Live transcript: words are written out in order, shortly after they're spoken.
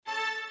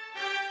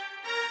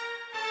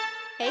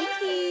Hey,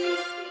 Keys.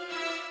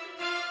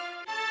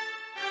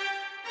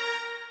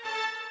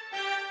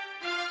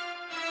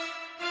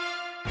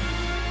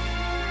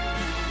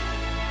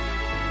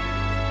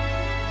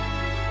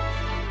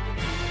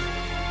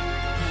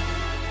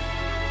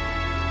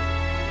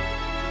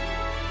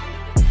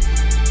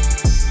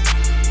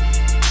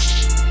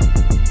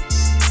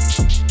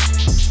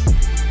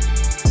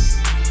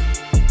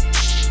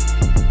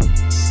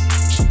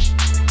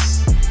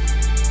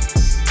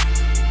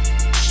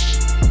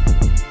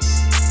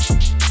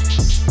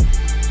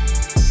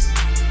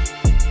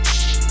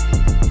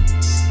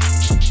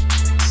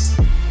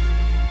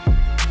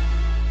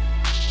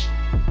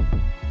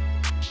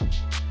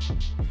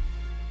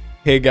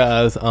 Hey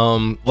guys,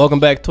 welcome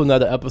back to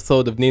another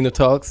episode of Nina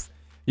Talks,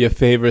 your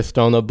favorite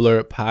Stoner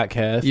Blurred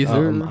podcast. Yes,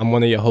 sir. I'm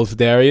one of your hosts,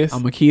 Darius.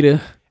 I'm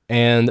Akita.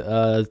 And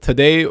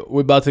today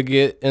we're about to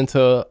get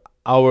into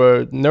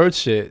our nerd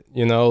shit.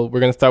 You know,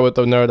 we're going to start with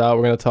the nerd out.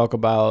 We're going to talk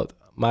about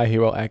My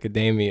Hero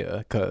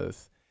Academia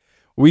because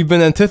we've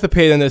been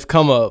anticipating this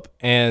come up,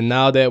 and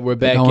now that we're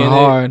back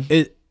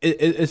in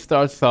it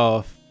starts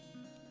off.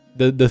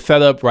 The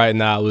setup right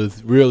now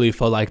is really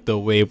for like the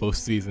wave of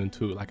season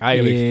 2. Like I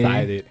am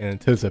excited and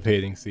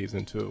anticipating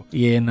season 2.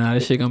 Yeah, nah,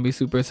 this shit gonna be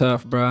super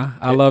tough, bro.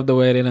 I love the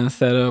way they done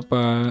set up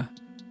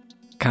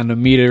kind of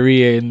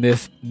Midoriya in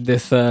this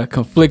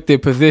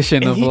conflicted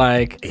position of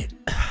like,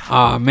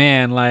 oh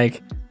man,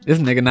 like this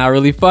nigga not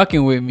really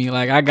fucking with me.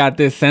 Like I got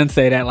this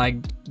sensei that like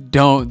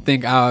don't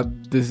think I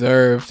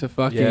deserve to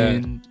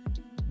fucking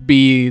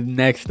be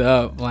next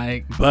up.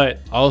 Like, but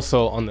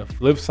also on the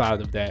flip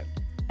side of that,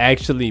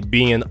 actually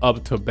being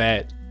up to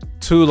bat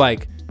to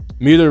like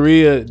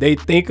Midoriya, they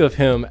think of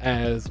him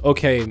as,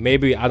 okay,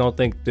 maybe I don't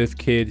think this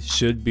kid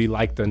should be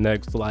like the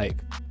next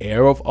like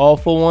heir of All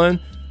For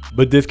One,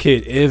 but this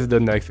kid is the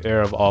next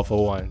heir of All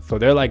For One. So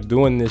they're like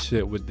doing this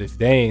shit with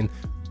disdain.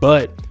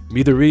 But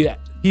Midoriya,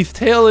 he's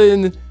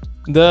tailing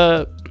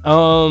the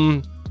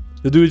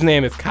dude's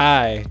name is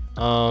Kai.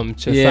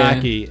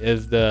 Chisaki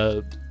is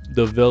the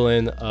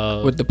villain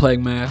of with the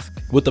plague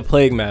mask. With the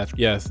plague mask,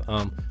 yes.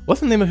 What's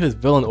the name of his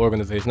villain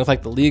organization? It's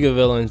like the League of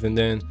Villains, and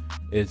then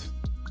it's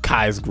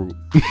Kai's group.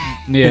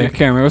 Yeah, can't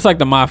remember. It's like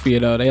the Mafia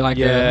though. They like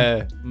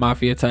a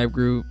Mafia type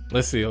group.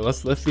 Let's see. Let's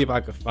see if I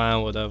can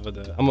find whatever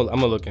the. I'm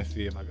gonna look and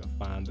see if I can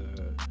find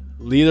the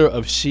leader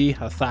of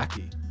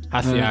Hasiaki.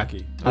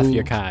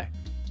 Kai.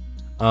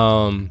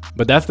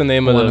 But that's the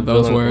name of the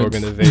villain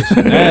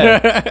organization.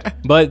 Yeah.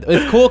 But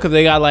it's cool because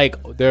they got like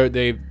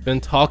they've been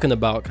talking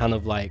about kind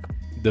of like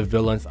the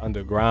villains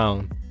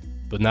underground,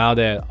 but now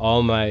that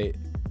All Might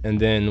and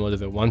then what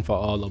is it, One for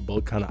All are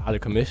both kind of out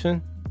of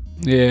commission.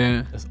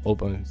 Yeah, it's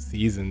open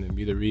season and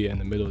Midoriya in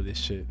the middle of this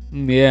shit.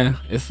 Yeah,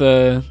 it's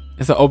an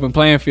open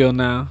playing field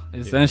now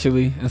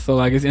essentially, and so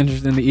like it's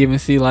interesting to even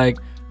see like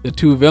the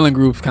two villain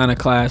groups kind of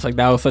clash. Like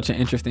that was such an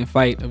interesting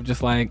fight of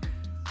just like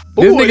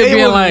this nigga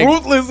being like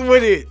ruthless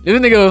with it. This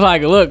nigga was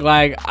like, look,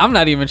 like I'm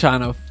not even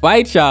trying to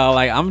fight y'all.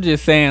 Like I'm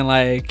just saying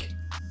like,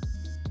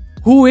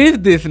 who is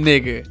this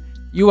nigga?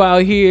 You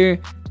out here,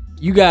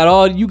 you got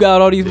all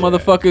these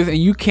motherfuckers, and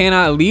you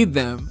cannot lead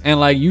them. And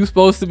like you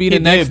supposed to be the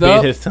next up. He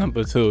did beat his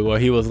temper too, where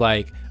he was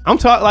like, I'm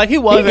talking like he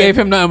wasn't. He gave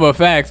him nothing but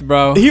facts,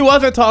 bro. He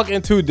wasn't talking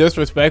too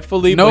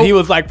disrespectfully, but he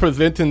was like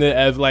presenting it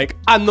as like,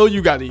 I know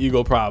you got the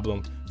ego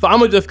problem, so I'm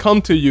gonna just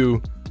come to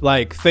you,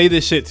 like say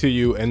this shit to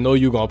you, and know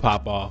you gonna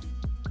pop off.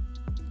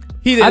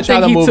 He didn't try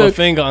to move a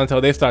finger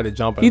until they started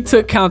jumping. He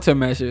took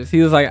countermeasures.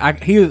 He was like,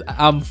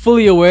 I'm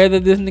fully aware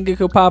that this nigga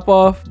could pop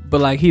off,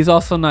 but like he's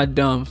also not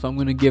dumb, so I'm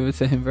gonna give it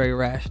to him very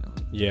rationally.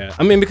 Yeah,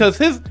 I mean because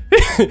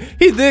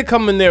he did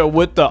come in there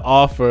with the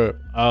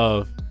offer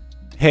of,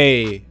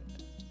 hey,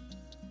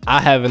 I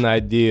have an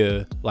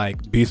idea,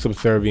 like be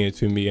subservient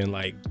to me and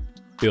like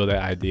feel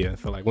that idea.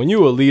 So like when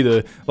you a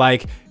leader,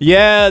 like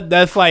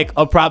that's like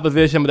a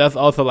proposition, but that's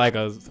also like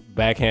a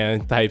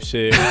backhand type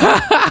shit.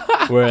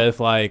 Where it's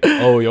like,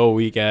 oh, yo,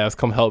 weak ass,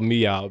 come help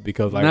me out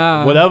because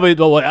like whatever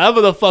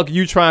the fuck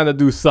you trying to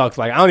do sucks.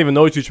 Like I don't even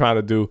know what you're trying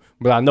to do,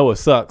 but I know it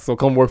sucks. So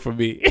come work for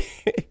me.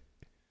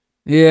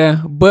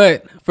 Yeah,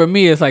 but for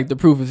me, it's like the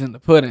proof is in the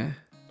pudding.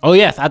 Oh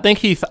yes, I think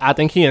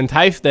he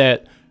enticed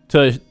that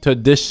to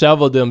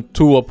dishevel them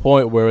to a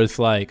point where it's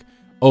like,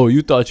 oh,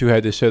 you thought you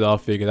had this shit all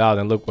figured out,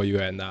 and look where you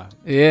at now.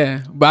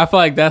 Yeah, but I feel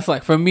like that's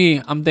like for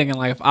me. I'm thinking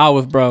like if I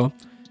was bro,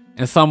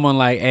 and someone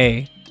like,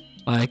 hey,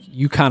 like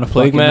you kind of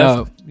fucking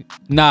up.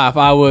 Nah, if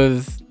I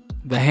was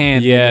the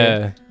hand,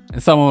 nigga,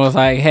 and someone was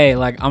like, hey,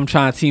 like I'm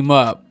trying to team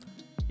up,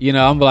 you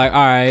know, I'm like, all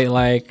right,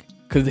 like,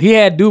 cause he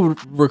had to do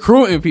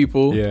recruiting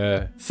people.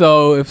 Yeah.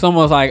 So if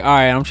someone was like, all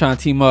right, I'm trying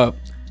to team up,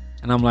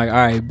 and I'm like, all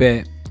right,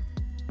 bet,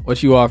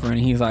 what you offering?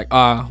 And he's like,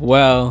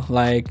 well,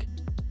 like,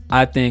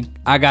 I think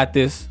I got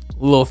this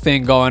little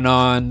thing going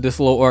on, this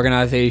little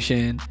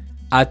organization.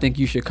 I think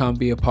you should come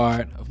be a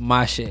part of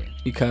my shit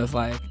because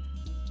like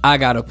I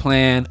got a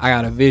plan, I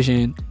got a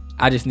vision,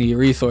 I just need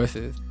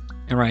resources.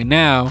 And right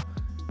now,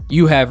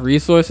 you have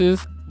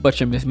resources, but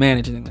you're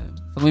mismanaging them.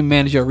 So let me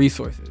manage your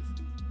resources.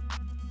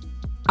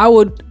 I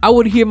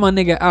would hear my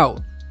nigga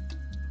out.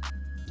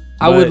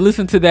 I would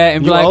listen to that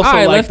and be like, all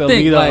right, let's think.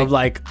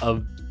 Leader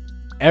of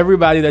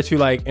everybody that you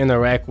like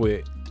interact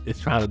with is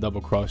trying to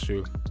double cross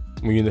you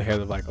when you're the head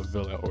of like a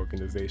villain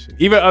organization,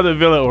 even other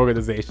villain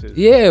organizations.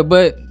 Yeah,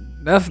 but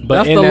that's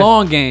the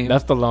long game.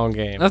 That's the long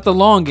game. That's the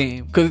long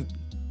game. Because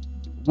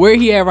where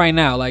he at right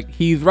now, like,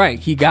 he's right.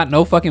 He got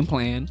no fucking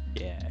plan.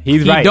 Yeah,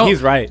 he's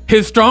right.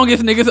 His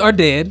strongest niggas are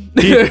dead.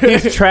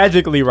 He's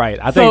tragically right.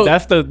 I think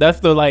that's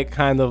the like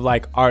kind of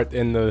like art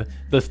in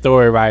the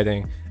story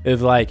writing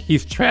is like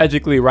he's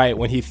tragically right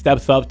when he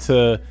steps up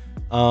to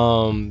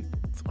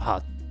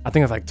I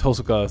think it's like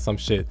Tosuka or some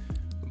shit.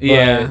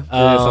 Yeah,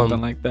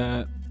 something like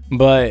that.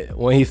 But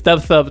when he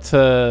steps up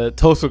to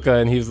Tosuka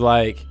and he's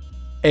like,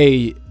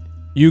 hey,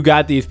 you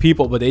got these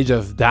people, but they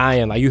just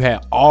dying. Like, you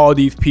had all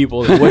these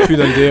people. And what you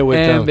done did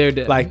with them? They're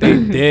dead. Like,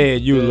 they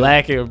dead. You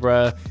lacking,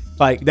 bruh.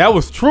 Like, that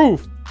was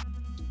truth.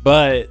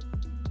 But,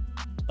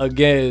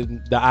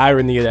 again, the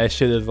irony of that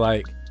shit is,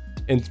 like,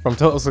 from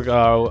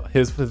Tosuka,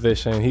 his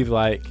position, he's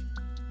like,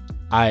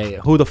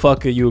 who the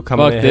fuck are you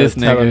coming in here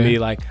telling me,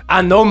 like,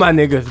 I know my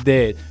nigga's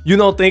dead. You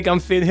don't think I'm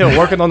sitting here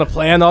working on the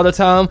plan all the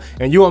time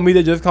and you want me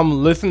to just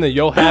come listen to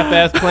your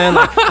half-ass plan?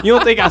 Like, you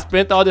don't think I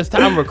spent all this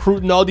time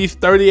recruiting all these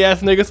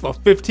 30-ass niggas for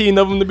 15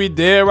 of them to be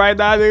dead right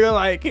now, nigga?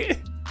 Like,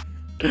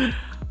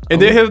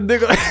 and then his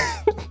nigga...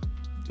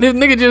 This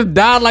nigga just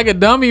died like a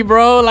dummy,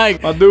 bro.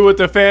 Like, my dude with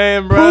the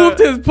fan, bro. Proved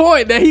his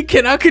point that he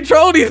cannot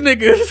control these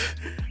niggas.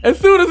 As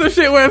soon as the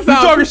shit went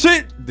south. You talking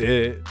shit?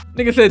 Dead.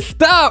 Nigga said,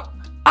 stop.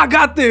 I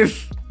got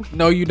this.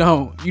 No, you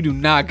don't. You do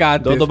not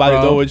got this, nobody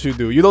know what you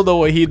do. You don't know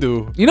what he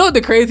do. You know what the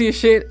craziest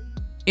shit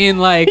in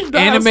like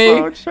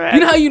anime? So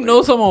you know how you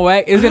know someone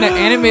whack is in an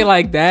anime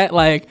like that,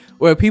 like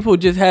where people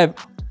just have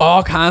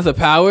all kinds of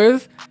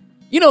powers.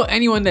 You know,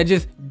 anyone that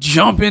just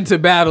jump into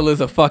battle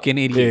is a fucking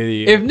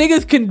idiot. If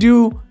niggas can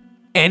do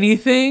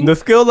anything, the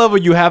skill level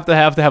you have to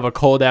have a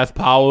cold ass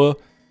power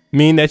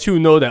mean that you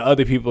know that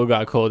other people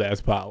got cold ass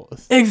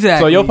powers.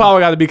 Exactly. So your power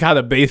got to be kind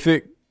of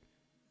basic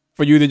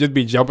for you to just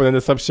be jumping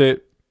into some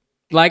shit.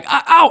 Like,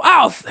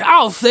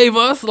 I'll save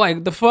us.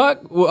 Like, the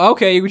fuck? Well,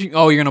 okay.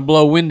 You're gonna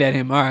blow wind at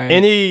him. All right.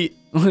 Any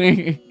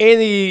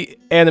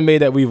anime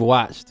that we've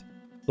watched,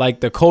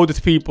 like the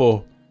coldest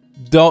people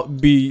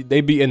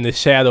they be in the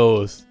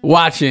shadows.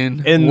 Waiting.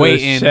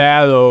 The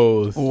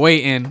shadows.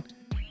 Waiting.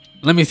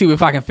 Let me see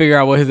if I can figure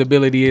out what his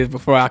ability is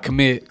before I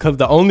commit. Because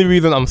the only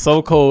reason I'm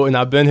so cold and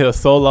I've been here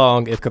so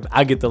long is because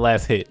I get the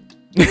last hit.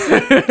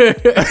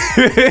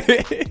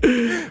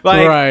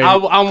 Like, right.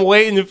 I'm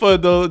waiting for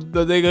the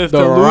niggas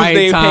to lose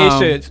their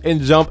patience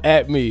and jump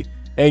at me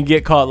and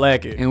get caught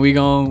lacking. And we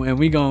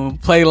gon'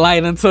 play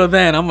light until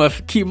then. And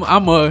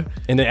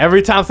then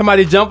every time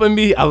somebody jumping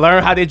me, I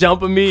learn how they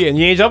jumping me, and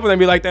you ain't jumping at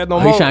me like that no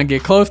more. You trying to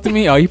get close to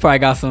me? Oh, you probably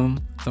got some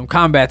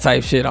combat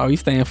type shit. Oh, you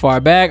staying far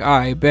back? All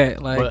right,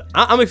 bet. Like, but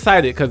I'm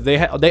excited because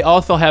they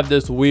also have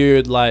this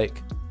weird,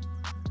 like,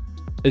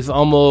 it's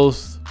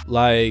almost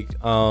like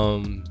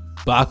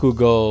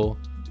Bakugo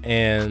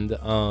and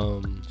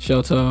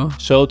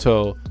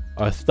Shoto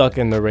are stuck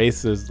in the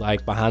races,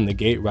 like, behind the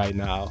gate right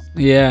now.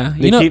 Yeah.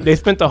 They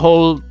spent the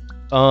whole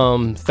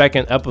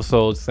second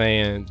episode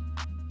saying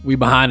we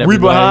behind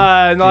everybody. We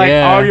behind, like,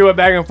 arguing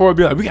back and forth,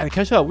 be like, we gotta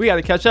catch up.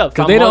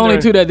 Because they the only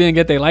two that didn't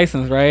get their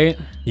license, right?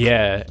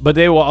 Yeah, but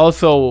they were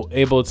also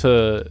able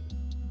to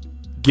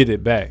get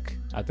it back,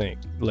 I think,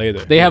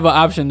 later. They have an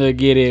option to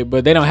get it,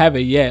 but they don't have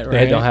it yet,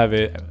 right? They don't have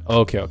it.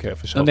 Okay,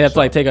 for sure. Don't they have to,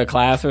 like, take a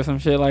class or some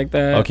shit like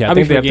that? Okay, I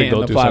think they have to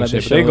go through some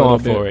shit, but they're going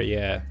for it,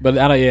 yeah. But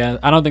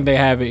I don't think they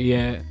have it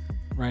yet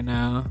right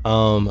now.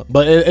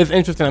 But it's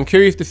interesting. I'm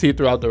curious to see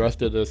throughout the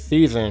rest of the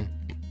season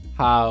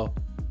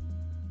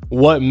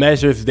what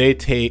measures they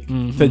take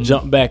to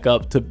jump back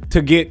up to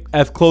get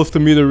as close to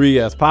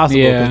Midoriya as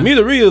possible. Because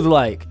Midoriya is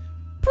like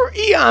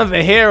eons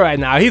ahead right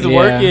now. He's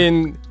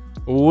working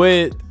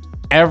with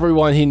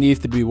everyone he needs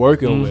to be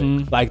working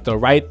with, like the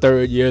right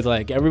third years,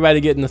 like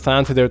everybody getting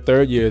assigned to their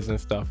third years and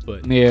stuff.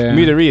 But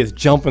Midoriya is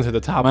jumping to the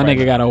top. My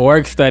nigga got a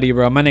work study,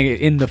 bro. My nigga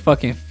in the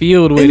fucking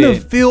field with the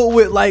field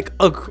with like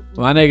a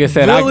my nigga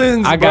said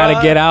I gotta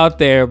get out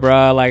there,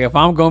 bro. Like, if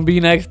I'm gonna be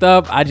next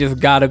up, I just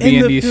gotta be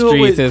in these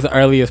streets as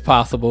early as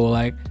possible.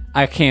 Like,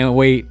 I can't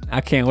wait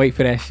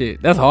for that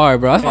shit. That's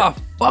hard, bro. That's why I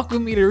fuck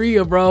with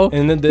Midoriya, bro.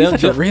 And then he's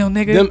such a real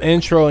nigga. Them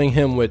introing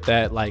him with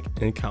that, like,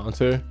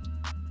 encounter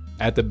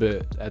at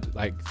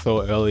like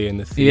so early in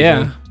the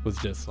season was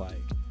just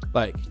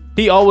like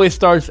he always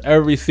starts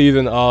every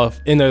season off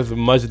in as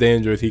much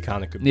danger as he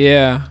kind of could be.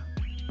 Yeah.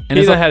 And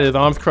he's had his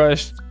arms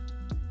crushed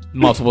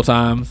multiple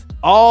times.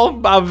 All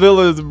my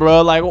villains,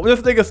 bro. Like,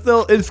 this nigga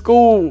still in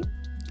school.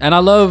 And I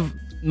love,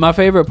 my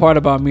favorite part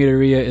about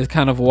Midoriya is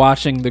kind of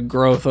watching the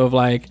growth of,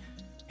 like,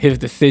 his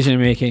decision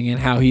making and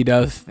how he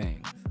does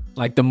things.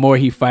 Like, the more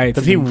he fights,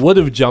 because he would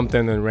have jumped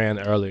in and ran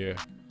earlier.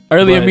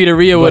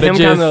 Midoriya would have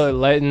just... him kind of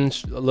letting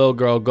a little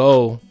girl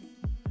go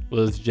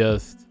was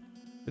just...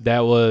 That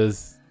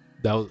was...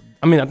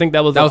 I mean, I think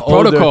that was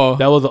protocol.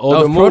 That was an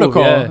older move.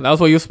 Protocol. Yeah. That was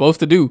what you're supposed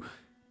to do.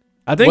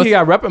 I think he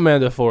got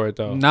reprimanded for it,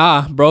 though.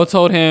 Nah, bro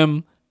told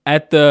him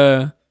at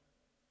the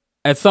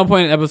at some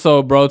point in the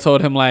episode, bro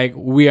told him like,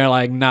 we are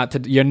like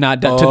you're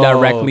not to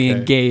directly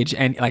engage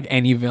and like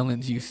any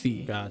villains you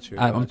see. Got you.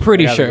 I'm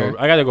pretty sure.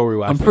 I gotta go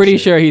rewatch. I'm pretty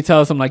sure he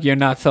tells him like, you're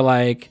not to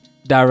like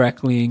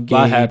directly engage.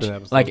 That happened in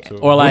episode like 2.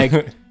 or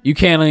like you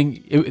can't.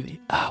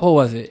 What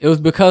was it? It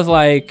was because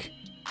like.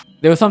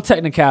 There was some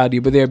technicality,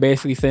 but they're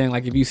basically saying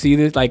like, if you see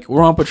this, like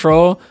we're on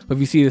patrol, but if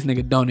you see this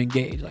nigga, don't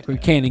engage. Like we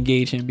can't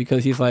engage him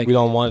because he's like, we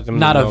don't want them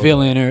not to a know.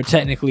 villain or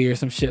technically or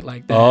some shit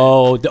like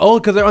that.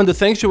 Because they're under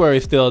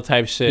sanctuary still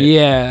type shit.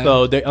 Yeah.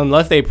 So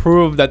unless they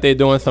prove that they're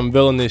doing some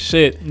villainous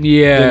shit, then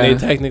they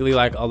technically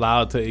like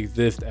allowed to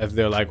exist as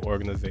their like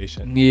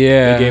organization.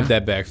 Yeah. They gave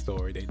that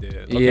backstory. They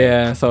did. Okay.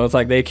 Yeah. So it's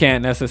like they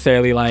can't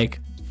necessarily like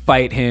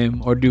fight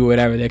him or do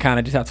whatever. They kind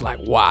of just have to like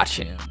watch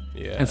him.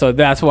 Yeah. And so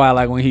that's why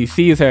like when he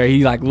sees her,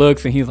 he like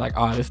looks and he's like,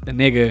 oh, this the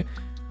nigga.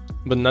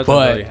 But nothing's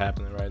really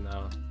happening right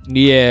now.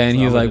 Yeah, and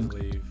So he's like,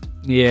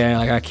 yeah,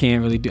 like I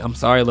can't really do. I'm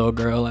sorry, little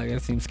girl. Like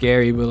it seems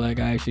scary, but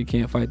like I actually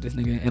can't fight this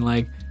nigga. And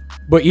like,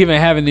 but even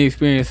having the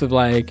experience of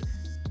like,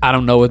 I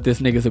don't know what this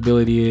nigga's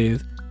ability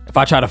is. If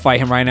I try to fight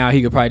him right now,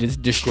 he could probably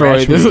just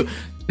destroy this.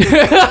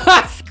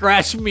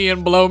 Scratch me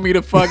and blow me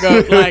the fuck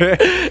up. Like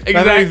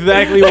That's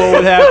exactly what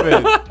would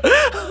happen.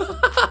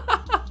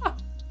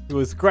 He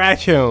would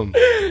scratch him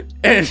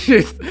and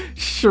just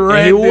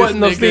shred. And he this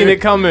wouldn't have nigga. seen it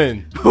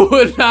coming.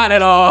 Would not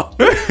at all.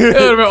 It would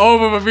have been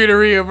over for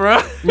Midoriya, bro.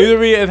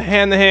 Midoriya is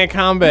hand-to-hand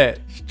combat.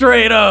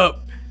 Straight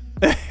up.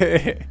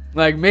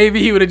 Like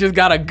maybe he would have just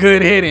got a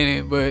good hit in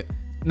it, but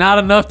not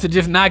enough to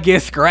just not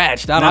get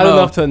scratched. I don't know. Not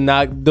enough to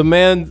knock. The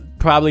man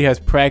probably has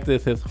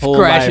practiced his whole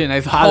scratching.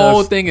 life. His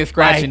whole thing is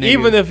scratching. Like,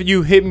 even if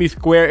you hit me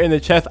square in the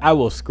chest, I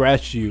will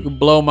scratch you.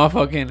 Blow my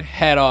fucking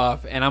head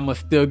off, and I'm gonna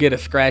still get a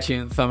scratch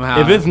in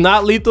somehow. If it's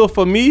not lethal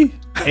for me,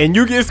 and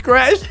you get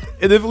scratched,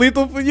 and it's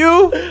lethal for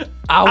you,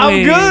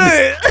 I'm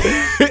good.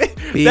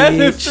 That's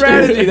his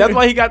strategy. That's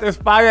why he got this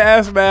fire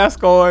ass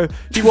mask on.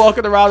 He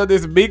walking around in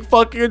this big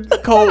fucking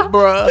coat,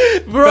 bro.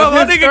 Bro,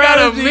 my nigga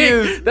got a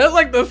mix.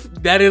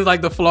 That is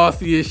like the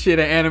flossiest shit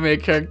an anime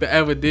character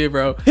ever did,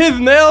 bro. His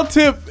nail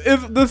tip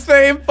is the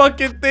same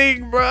fucking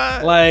thing,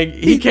 bro. Like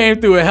he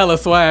came through a hella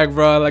swag,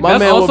 bro. Like my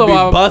that's man also would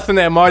be busting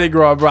at Mardi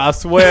Gras, bro. I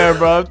swear,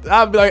 bro.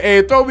 I'd be like,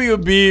 hey, throw me a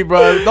bead,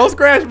 bro. Don't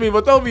scratch me,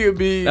 but throw me a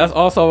bead. That's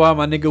also why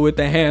my nigga with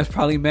the hands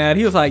probably mad.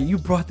 He was like, you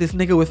brought this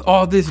nigga with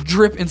all this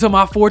drip into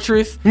my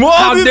fortress.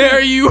 How dare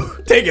you?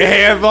 Take your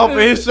hands off of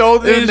his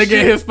shoulders. This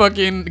nigga his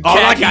fucking khakis. All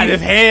I got is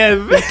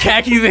hands. His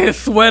khakis and his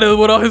sweater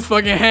with all his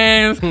fucking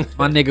hands.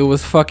 My nigga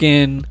was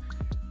fucking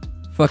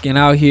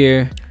out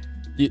here.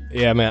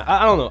 Yeah, man.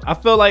 I don't know. I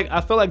feel like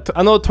I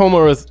know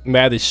Tomura's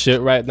mad as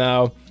shit right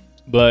now,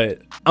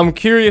 but I'm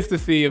curious to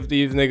see if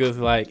these niggas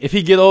like if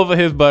he get over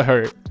his butt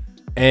hurt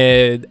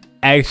and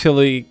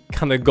actually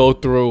kind of go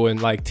through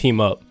and like team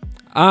up.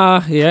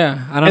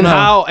 Yeah. I don't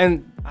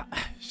know.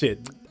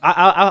 Shit.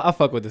 I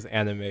fuck with this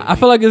anime. I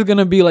feel like it's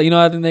gonna be like, you know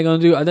what I think they're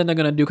gonna do? I think they're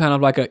gonna do kind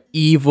of like a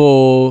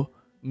evil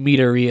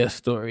Midoriya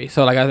story.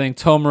 So like I think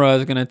Tomura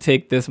is gonna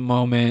take this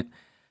moment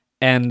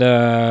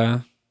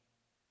and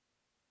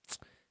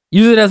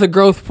use it as a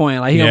growth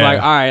point. Like he gonna be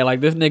like, all right, like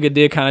this nigga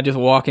did kind of just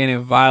walk in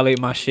and violate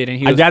my shit,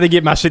 and I gotta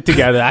get my shit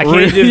together. I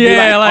can't just be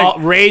like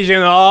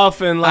raging off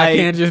and like I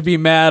can't just be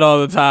mad all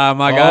the time.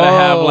 I gotta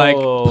have like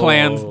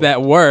plans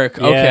that work.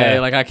 Yeah. Okay,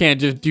 like I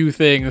can't just do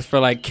things for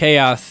like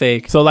chaos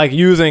sake. So like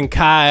using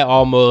Kai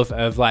almost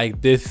as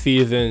like this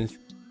season's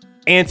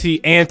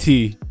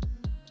anti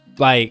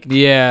like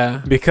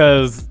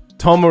because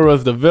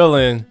Tomura's the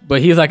villain,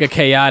 but he's like a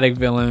chaotic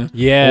villain.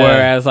 Yeah.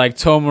 Whereas like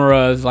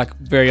Tomura is like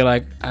very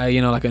like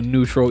like a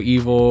neutral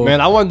evil.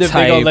 Man, I wonder if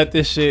type. they gonna let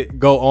this shit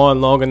go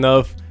on long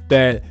enough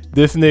that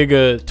this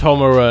nigga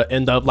Tomura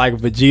end up like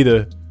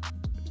Vegeta.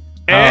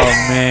 Oh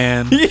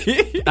man,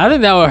 I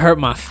think that would hurt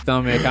my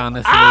stomach.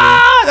 Honestly,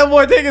 that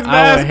boy take his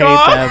mask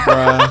off. I would hate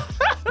that,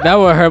 bro. That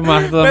would hurt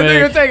my stomach. That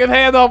nigga take his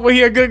hand off when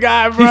he a good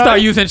guy, bro. He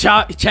start using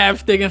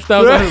chapstick and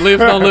stuff so his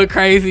lips don't look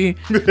crazy.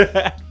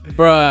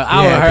 Bruh,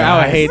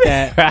 I would hate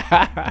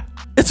that.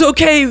 It's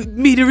okay,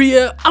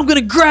 Midoriya. I'm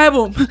gonna grab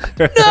him.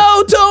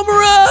 No,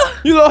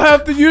 Tomura. You don't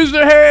have to use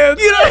your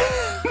hands.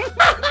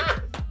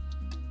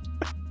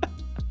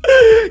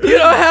 You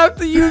don't have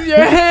to use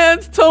your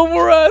hands,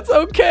 Tomura. It's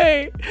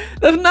okay.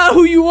 That's not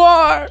who you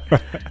are.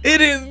 It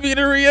is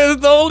Midoriya.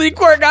 It's the only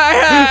quirk I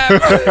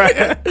have.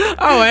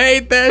 I would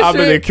hate that shit. I've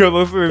been a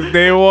killer since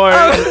day one.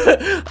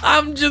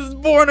 I'm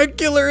just born a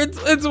killer.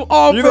 It's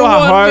all you for know how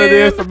one hard man. it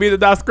is for me to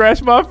not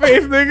scratch my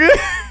face, nigga.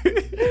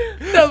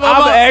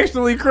 I'm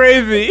actually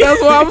crazy.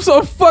 That's why I'm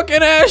so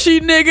fucking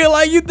ashy, nigga.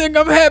 Like, you think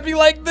I'm happy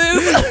like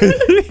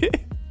this?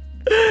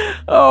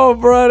 Oh,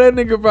 bro, that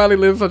nigga probably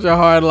lived such a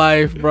hard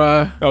life,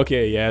 bro.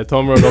 Okay, yeah,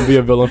 Tomura gonna be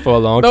a villain for a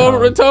long time.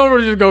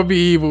 Tomura just gonna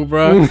be evil,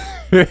 bro.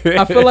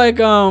 I feel like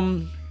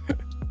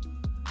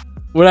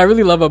what I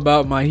really love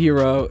about My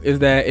Hero is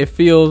that it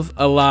feels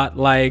a lot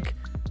like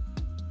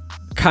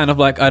kind of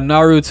like a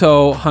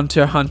Naruto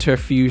Hunter x Hunter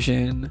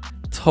fusion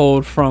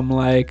told from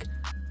like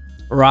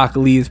Rock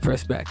Lee's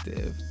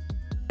perspective.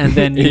 And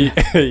then you,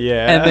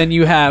 and then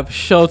you have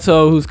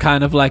Shoto, who's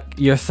kind of like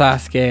your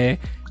Sasuke.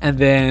 and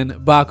then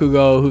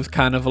Bakugo, who's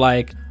kind of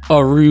like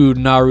a rude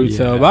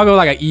Naruto. Yeah. Bakugo's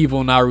like an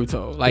evil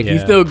Naruto. Like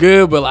he's still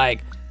good, but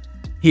like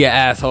he an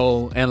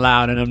asshole and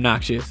loud and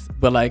obnoxious,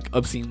 but like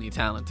obscenely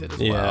talented as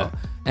well.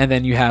 And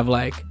then you have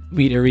like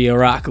Midoriya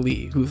Rock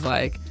Lee, who's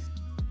like,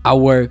 I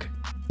work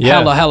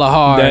hella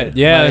hard.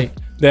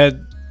 That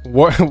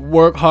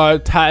work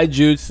hard,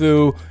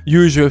 taijutsu,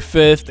 use your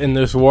fist in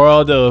this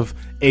world of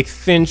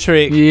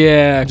eccentric,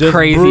 just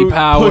crazy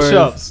powers,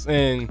 push-ups,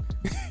 and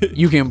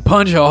you can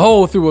punch a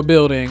hole through a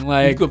building.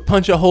 Like you could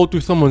punch a hole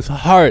through someone's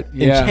heart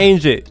and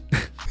change it.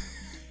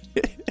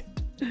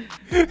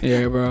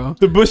 Yeah, bro.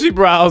 The bushy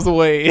brows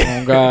away.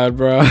 Oh God,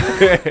 bro.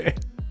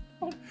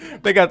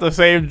 They got the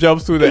same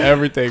jumpsuit and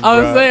everything, bro.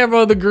 I was saying,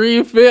 bro, the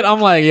green fit.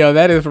 I'm like, yo,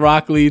 that is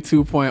Rock Lee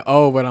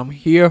 2.0, but I'm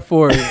here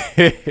for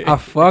it. I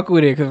fuck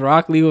with it because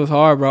Rock Lee was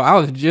hard, bro.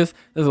 There's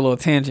a little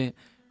tangent,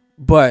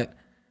 but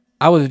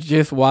I was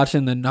just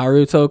watching the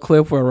Naruto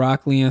clip where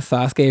Rock Lee and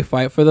Sasuke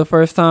fight for the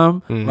first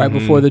time right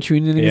before the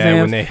Chunin exams.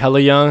 Yeah, when they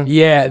hella young.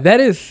 Yeah, that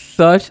is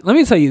let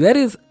me tell you, that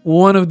is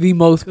one of the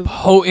most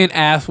potent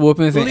ass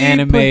whoopings in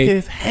anime. Put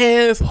his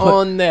hands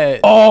on that.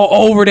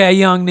 All over that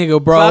young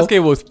nigga, bro.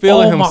 Sasuke was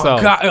feeling himself. Oh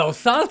my God. Yo,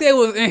 Sasuke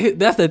was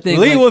that's the thing.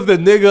 Lee was the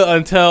nigga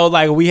until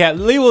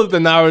Lee was the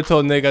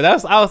Naruto nigga.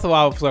 That's also what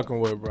I was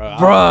fucking with, bro.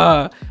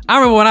 Bruh. I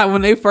remember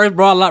when they first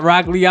brought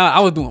Rock Lee out,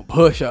 I was doing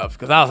push-ups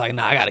because I was like,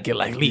 nah, I gotta get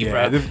like Lee,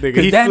 bro. This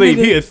nigga,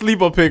 he a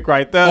sleeper pick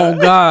right there. Oh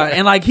God.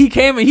 And like he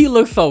came and he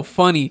looked so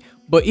funny.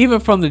 But even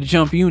from the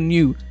jump, you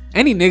knew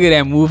any nigga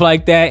that moved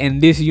like that in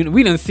this unit,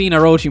 we done seen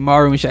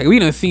Orochimaru and Shaq. We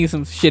done seen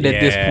some shit at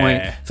this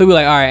point. So we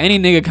like, all right, any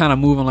nigga kind of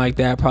moving like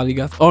that probably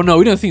got. Oh no,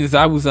 we done seen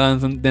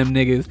Zabuza and them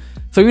niggas.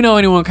 So you know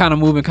anyone kind of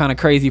moving kind of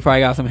crazy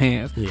probably got some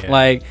hands. Yeah.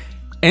 Like.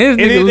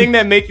 And anything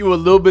that make you a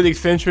little bit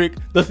eccentric,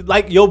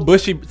 like your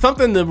bushy,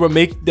 something to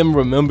make them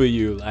remember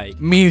you, like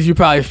means you're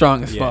probably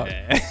strong as fuck.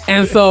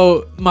 And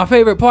so my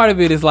favorite part of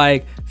it is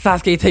like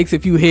Sasuke takes a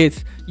few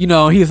hits, you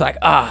know, he's like,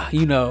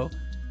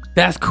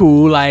 that's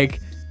cool, like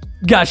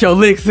got your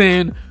licks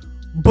in,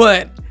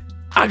 but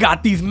I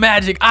got these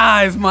magic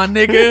eyes, my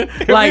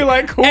nigga.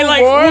 Like, cool, and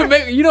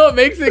like, you know what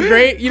makes it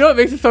great? You know what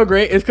makes it so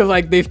great? It's because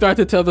like they start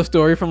to tell the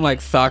story from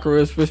like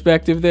Sakura's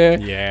perspective there.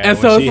 Yeah. And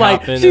so it's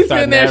like she's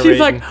sitting there, she's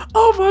like,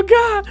 oh my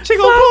God, she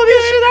gonna pull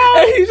this shit out.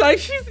 And he's like,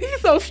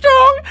 he's so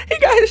strong. He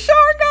got his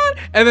Sharingan.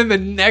 And then the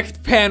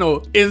next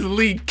panel is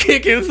Lee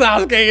kicking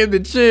Sasuke in the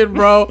chin,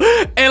 bro.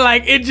 And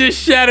like it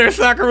just shatters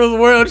Sakura's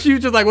world. She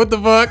was just like, what the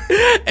fuck?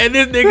 And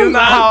this nigga's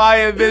not how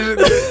I envisioned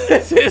it.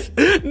 This is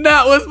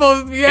not what's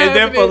supposed to be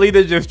happening. And then for Lee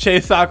to just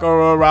chase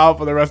Sakura around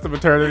for the rest of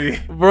eternity.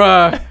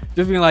 Bruh.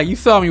 Just being like, you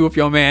saw me with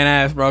your man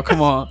ass, bro.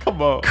 Come on.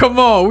 Come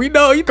on. We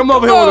know you. Come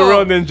over here with a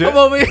real ninja. Come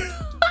over here.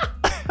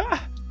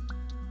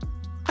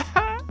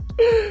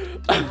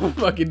 I'm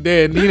fucking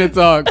dead. Nina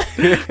talks.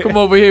 Come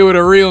over here with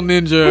a real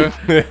ninja.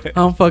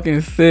 I'm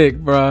fucking sick,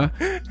 bro.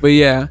 But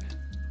yeah.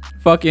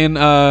 Fucking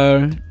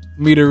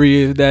Midori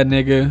is that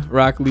nigga.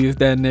 Rock Lee is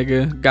that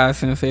nigga. God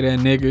Sensei that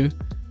nigga.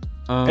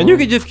 And you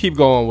can just keep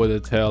going with a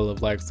tale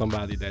of like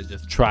somebody that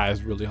just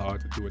tries really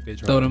hard to do what they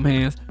try. Throw them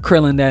hands.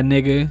 Krillin that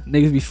nigga.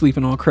 Niggas be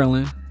sleeping on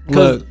Krillin.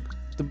 Look,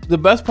 the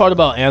best part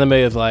about anime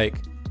is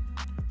like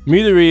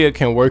Midoriya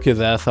can work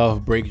his ass off,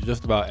 break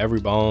just about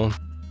every bone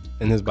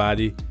in his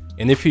body.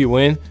 And if he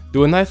win,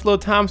 do a nice little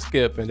time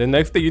skip. And the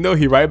next thing you know,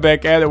 he right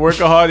back at it,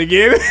 working hard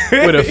again.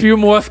 With a few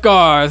more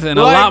scars and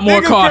a lot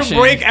more caution. Can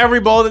break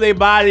every bone in their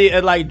body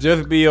and like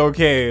just be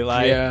okay.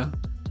 Like, yeah.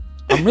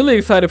 I'm really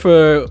excited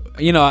for,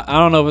 I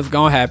don't know if it's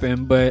going to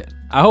happen, but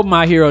I hope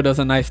My Hero does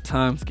a nice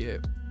time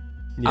skip.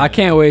 Yeah. I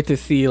can't wait to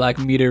see like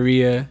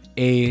Midoriya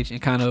age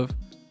and kind of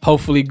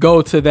hopefully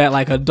go to that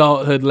like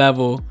adulthood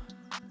level.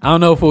 I don't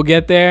know if we'll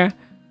get there,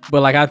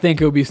 but like I think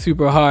it'll be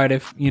super hard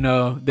if,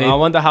 I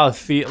wonder how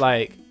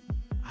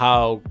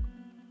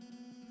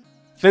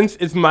since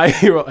it's My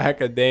Hero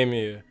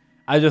Academia,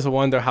 I just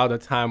wonder how the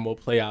time will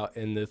play out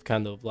in this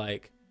kind of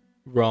like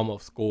realm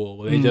of school.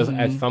 Will they just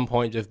at some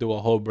point just do a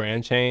whole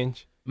brand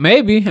change?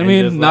 Maybe. I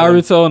mean,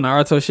 Naruto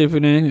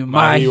Shippuden,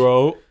 My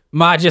Hero.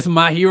 My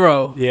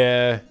Hero.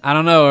 Yeah. I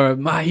don't know, or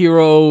My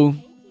Hero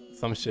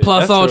some shit.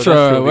 Plus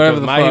Ultra, or whatever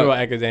the My fuck. Hero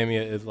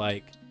Academia is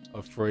like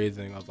a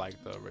phrasing of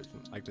like the original,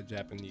 like the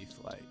Japanese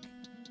like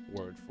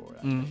word for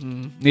it.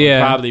 Yeah.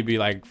 It'd probably be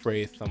like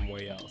phrased some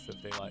way else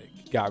if they like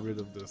got rid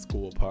of the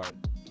school part.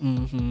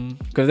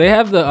 Because they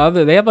have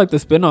like the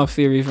spin-off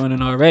series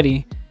running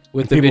already.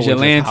 With the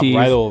vigilantes,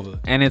 right over.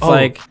 And it's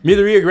like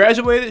Midoriya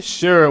graduated.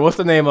 Sure, what's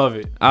the name of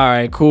it? All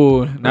right,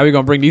 cool. Now we're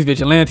gonna bring these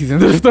vigilantes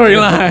into the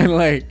storyline.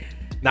 Like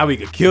now we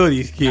could kill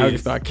these kids. Now we can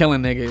start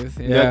killing niggas.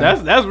 Yeah,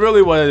 that's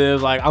really what it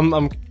is. Like I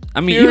mean,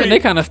 even they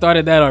kind of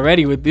started that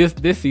already with this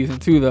season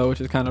too, though,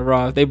 which is kind of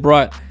raw. They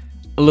brought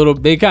a little.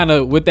 They kind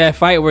of with that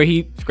fight where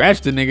he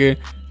scratched the nigga.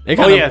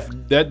 Yes,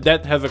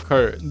 that has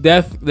occurred.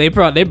 Death. They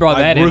brought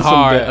that in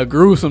hard. Death. A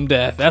gruesome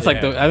death. That's like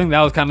I think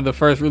that was kind of the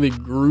first really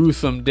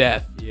gruesome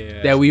death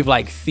that we've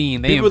like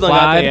seen. They people implied done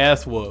got their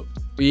ass whooped.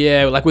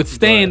 Yeah, like with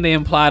Stain, they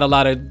implied a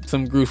lot of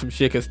some gruesome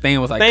shit because Stain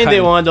was like. Stain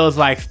did one of those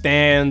like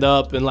stand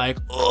up and like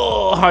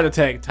heart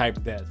attack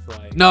type deaths.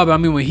 Like no, but I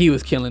mean when he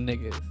was killing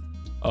niggas.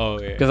 Oh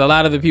yeah. Because a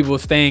lot of the people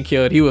Stain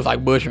killed, he was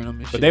like butchering them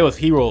and shit. But they was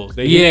heroes.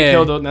 He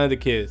didn't kill none of the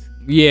kids.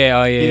 Yeah,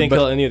 oh yeah. He didn't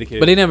kill any of the kids.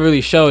 But they never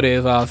really showed it.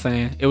 Is what I was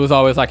saying. It was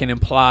always like an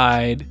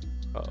implied.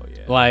 Oh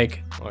yeah.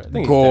 Like I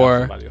think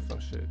gore. Somebody or some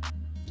shit.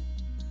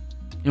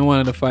 In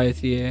one of the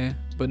fights, yeah,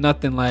 but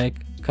nothing like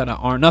cut of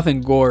arm, nothing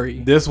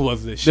gory. This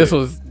was the shit. This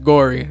was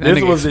gory.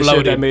 This was the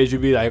shit that made you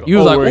be like, you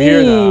was like, we're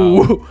here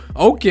now.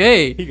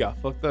 Okay. He got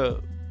fucked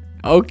up.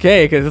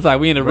 Okay, because it's like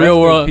we in the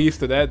real world. Peace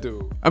to that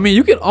dude. I mean,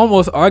 you could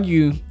almost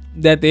argue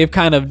that they've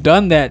kind of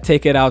done that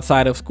take it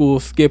outside of school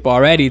skip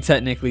already,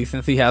 technically,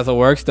 since he has a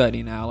work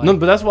study now. Like, no,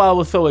 but that's why I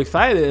was so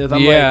excited. Is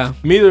I'm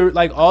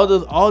like, all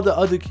the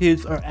other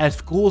kids are at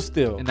school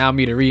still. And now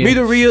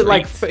Midoriya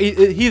like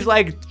he's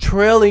like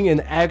trailing an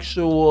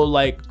actual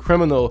like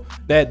criminal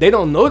that they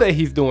don't know that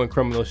he's doing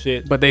criminal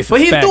shit. But he's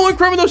doing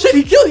criminal shit.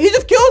 He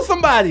just killed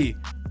somebody.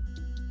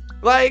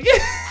 Like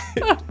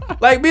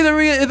like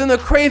Midoriya is in a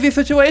crazy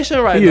situation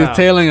right now. He is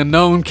tailing a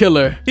known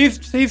killer. He's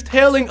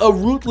tailing a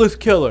ruthless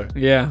killer.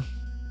 Yeah.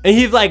 And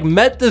he's like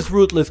met this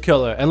ruthless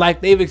killer and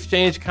like they've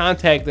exchanged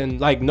contact and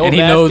like no. And he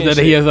knows that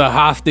he is a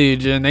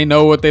hostage and they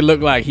know what they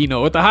look like. He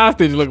know what the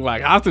hostage look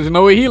like. Hostage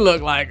know what he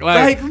look like.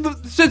 Like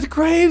shit's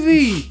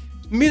crazy.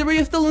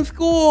 Midoriya's still in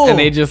school. And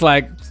they just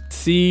like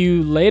see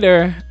you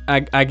later.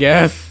 I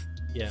guess.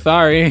 Yeah.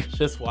 Sorry. It's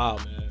just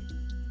wild, man.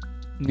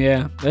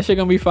 Yeah, that shit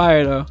gonna be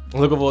fire though. I'm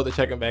looking forward to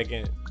checking back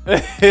in.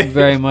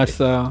 Very much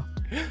so.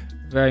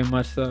 Very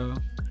much so.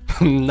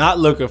 I'm not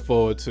looking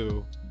forward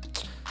to.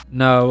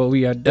 No, but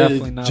we are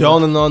definitely not.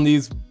 Joning on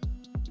these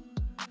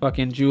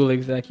fucking Juul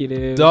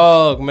executives.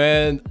 Dog,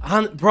 man.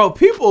 Bro,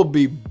 people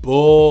be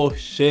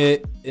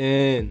bullshitting.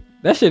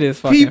 That shit is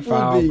fucking people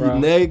foul, be bro.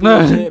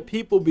 Negligent.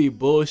 People be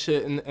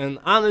bullshitting. And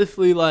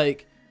honestly,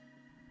 like,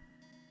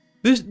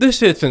 this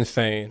shit's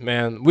insane,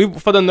 man.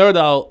 For the nerd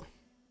out.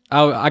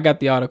 I got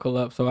the article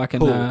up so I can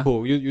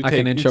cool. I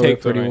can intro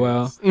it pretty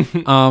well.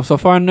 So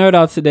for our nerd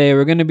out today,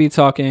 we're gonna be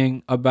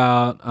talking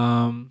about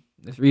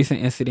this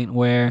recent incident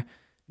where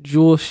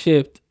Juul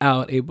shipped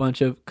out a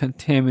bunch of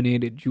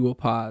contaminated Juul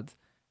pods,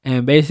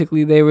 and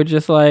basically they were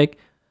just like,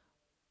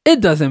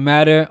 it doesn't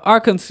matter. Our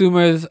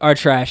consumers are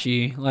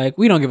trashy. Like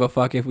we don't give a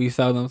fuck if we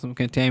sell them some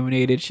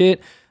contaminated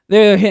shit.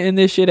 They're hitting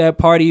this shit at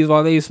parties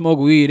while they smoke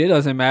weed. It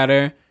doesn't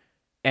matter,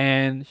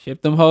 and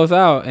ship them hoes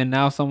out. And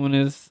now someone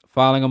is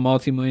filing a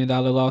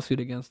multi-million-dollar lawsuit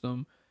against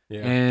them,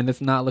 and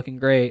it's not looking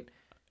great.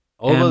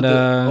 Over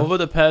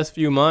the past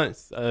few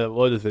months,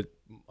 what is it?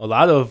 A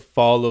lot of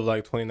fall of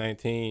like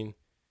 2019,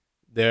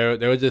 there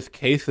were just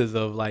cases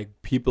of like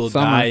people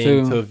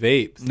dying to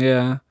vapes.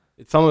 Yeah,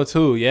 summer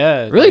too.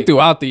 Yeah, really like,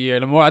 throughout the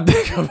year. The more I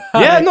think about it.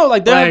 Yeah, no,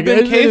 like there have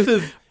been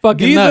cases.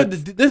 Fucking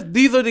nuts.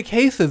 These are the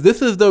cases.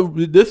 This is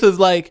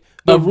like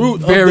the root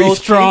very of those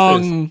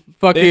strong cases.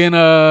 Fucking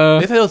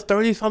they say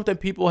 30-something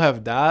people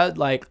have died,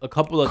 like a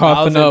couple of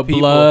coughing thousand up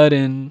people, blood,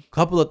 and a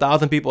couple of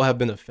thousand people have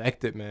been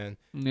affected, man.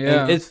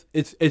 Yeah, and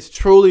it's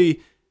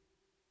truly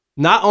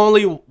not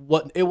only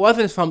it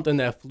wasn't something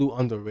that flew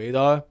under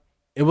radar,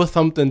 it was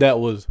something that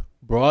was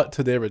brought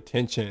to their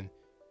attention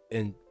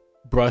and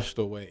brushed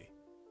away.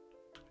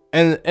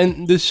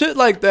 And the shit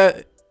like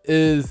that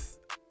is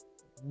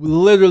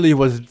literally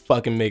was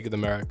fucking making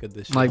America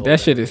this shit. Like that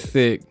shit is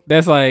sick.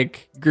 That's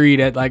like greed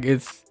at like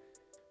its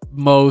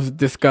most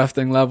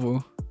disgusting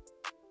level.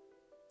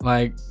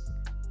 Like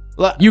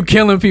you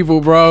killing people,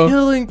 bro.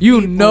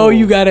 You know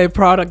you got a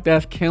product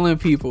that's killing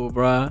people,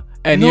 bro.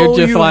 And you're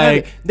just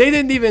like they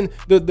didn't even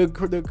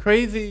the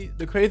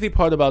crazy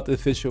part about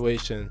this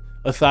situation,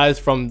 aside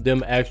from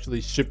them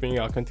actually shipping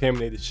out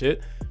contaminated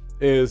shit,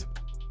 is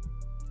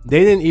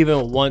they didn't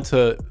even want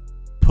to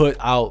put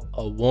out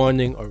a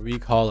warning or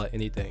recall or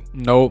anything.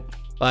 Nope.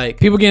 Like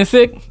people getting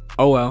sick?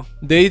 Oh well.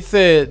 They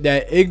said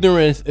that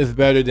ignorance is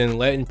better than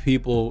letting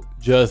people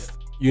just,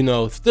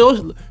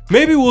 still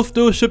maybe we'll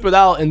still ship it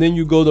out and then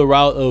you go the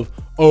route of,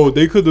 oh,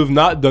 they could have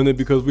not done it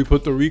because we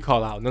put the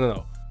recall out.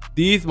 No.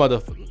 These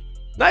motherfuckers,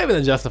 not even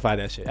to justify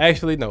that shit.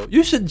 Actually, no.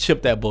 You shouldn't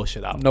ship that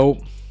bullshit out. Nope.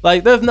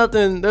 Like there's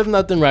nothing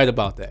right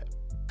about that.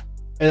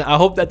 And I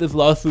hope that this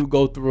lawsuit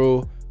go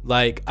through.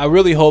 Like I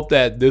really hope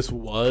that this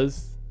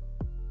was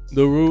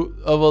the root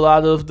of a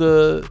lot of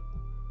the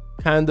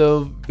kind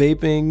of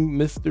vaping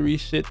mystery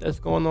shit that's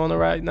going on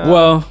right now.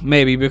 Well,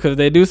 maybe, because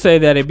they do say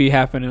that it be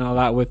happening a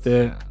lot with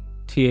the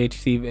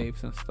THC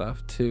vapes and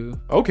stuff too.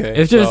 Okay.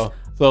 It's just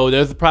so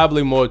there's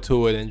probably more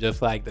to it than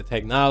just like the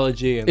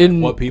technology and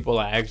like what people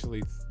are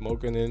actually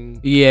smoking in.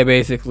 Yeah,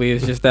 basically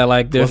it's just that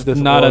like there's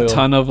not a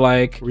ton of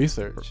like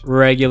research,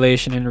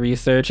 regulation and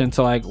research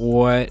into like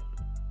what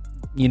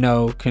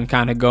can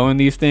kind of go in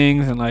these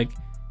things. And like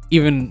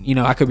even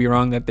I could be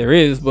wrong that there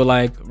is, but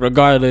like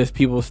regardless,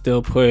 people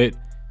still put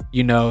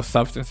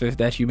substances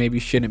that you maybe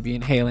shouldn't be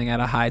inhaling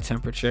at a high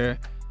temperature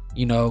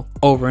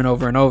over and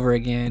over and over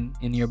again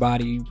in your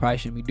body. You probably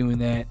shouldn't be doing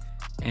that,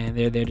 and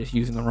they're just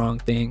using the wrong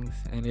things,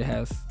 and it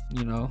has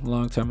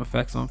long-term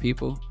effects on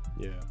people.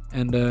 Yeah.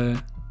 And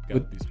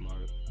Gotta be smart.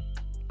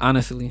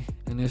 Honestly,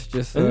 and it's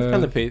just and it's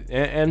kind of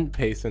and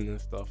pacing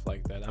and stuff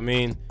like that. I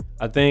mean,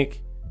 I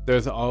think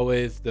there's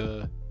always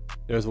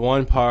there's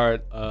one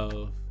part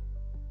of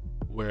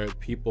where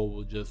people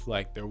will just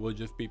like, there will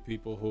just be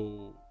people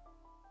who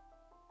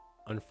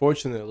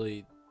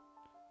unfortunately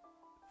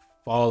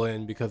fall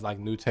in because like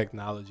new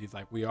technologies,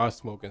 like we are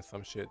smoking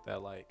some shit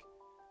that like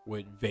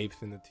with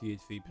vapes and the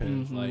THC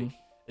pens, like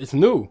it's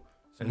new.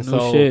 And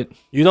so shit.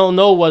 You don't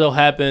know what'll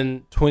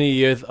happen 20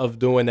 years of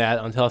doing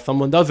that until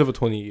someone does it for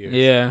 20 years.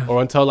 Yeah. Or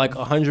until like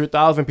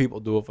 100,000 people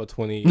do it for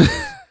 20 years.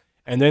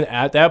 And then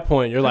at that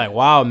point, you're like,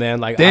 wow, man.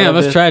 Like, damn,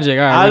 that's tragic.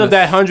 All right, out of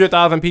that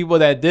 100,000 people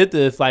that did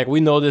this, like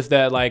we noticed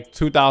that like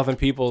 2,000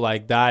 people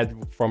like died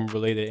from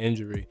related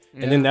injury.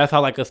 Yeah. And then that's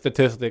how like a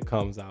statistic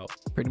comes out.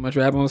 Pretty much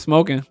what happened with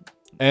smoking.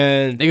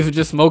 And niggas were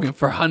just smoking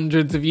for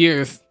hundreds of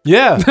years.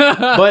 Yeah.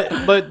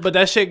 but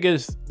that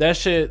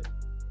shit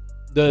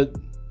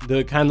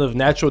the kind of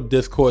natural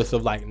discourse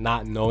of like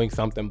not knowing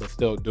something but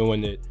still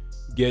doing it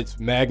gets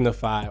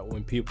magnified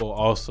when people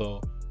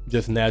also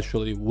just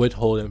naturally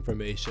withhold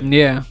information.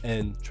 Yeah.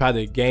 And try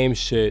to game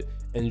shit,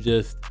 and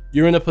just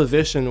you're in a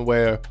position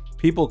where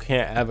people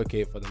can't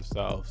advocate for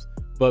themselves,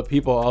 but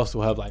people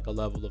also have like a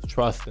level of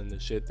trust in the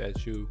shit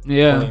that you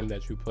claim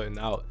that you're putting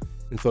out.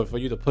 And so for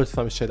you to put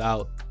some shit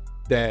out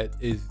that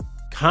is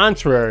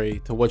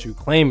contrary to what you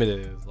claim it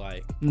is,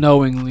 like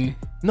knowingly,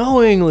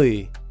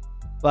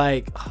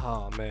 like,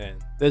 oh man,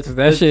 that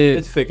shit,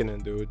 it's sickening,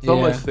 dude.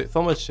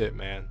 So much shit,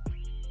 man.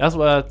 That's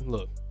why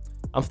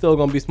I'm still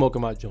gonna be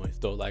smoking my joints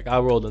though. Like I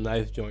rolled a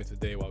nice joint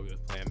today while we was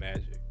playing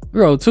Magic.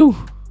 You rolled two.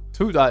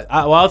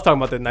 I was talking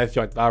about the nice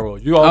joint that I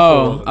rolled. You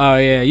also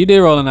yeah, you did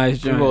roll a nice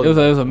joint. It was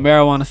a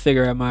marijuana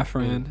cigarette, my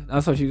friend.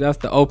 That's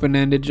the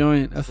open-ended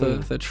joint. That's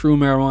a true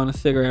marijuana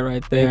cigarette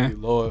right there. Thank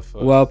you, Lord,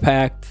 for well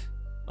packed,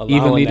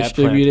 evenly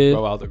distributed.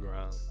 Grow out the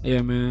ground.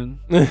 Yeah, man.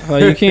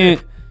 You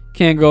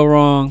can't go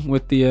wrong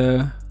with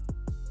the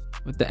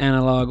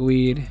analog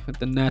weed, with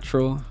the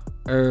natural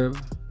herb,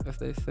 as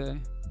they say.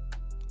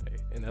 Hey,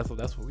 and that's what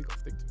we gonna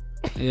stick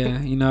to.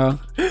 Yeah,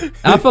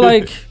 I feel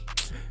like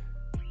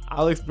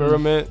I'll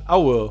experiment. I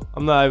will.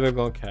 I'm not even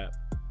gonna cap,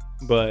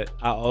 but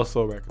I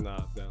also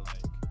recognize that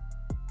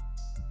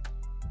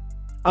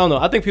I don't know.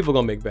 I think people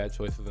gonna make bad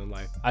choices in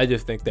life. I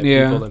just think that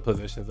people in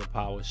positions of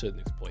power shouldn't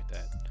exploit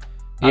that.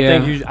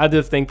 I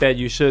just think that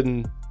you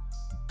shouldn't.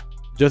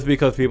 Just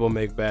because people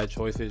make bad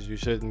choices, you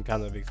shouldn't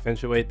kind of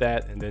accentuate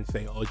that and then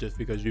say, oh, just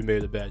because you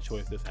made a bad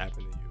choice, this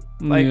happened to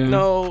you. Like,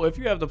 no, if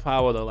you have the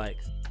power to, like,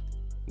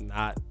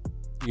 not,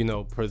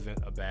 present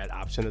a bad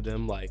option to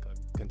them, like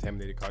a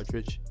contaminated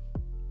cartridge.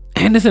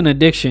 And it's an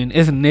addiction.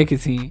 It's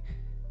nicotine.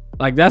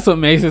 Like, that's what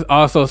makes it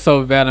also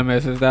so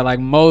venomous, is that, like,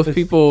 most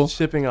people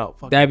shipping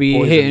out that be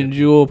hitting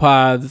Juul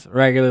pods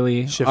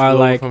regularly are,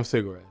 like, from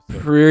cigarettes.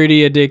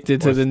 Pretty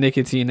addicted to the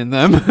nicotine in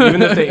them.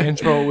 Even if they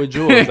intro with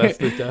Juuls, that's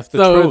the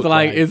so truth. It's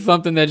like it's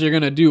something that you're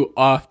gonna do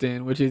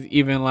often, which is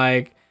even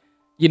like,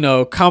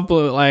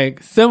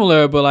 like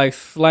similar but like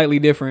slightly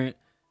different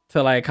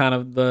to like kind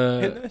of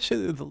the that shit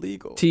is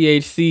illegal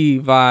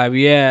THC vibe.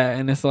 Yeah,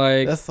 and it's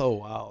like that's so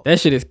wild. That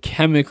shit is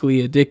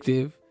chemically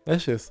addictive.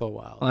 That shit is so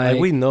wild.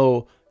 Like we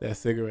know that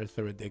cigarettes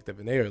are addictive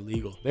and they are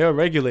legal. They are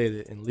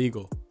regulated and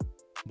legal.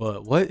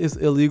 But what is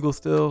illegal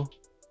still?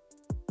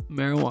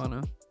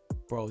 Marijuana.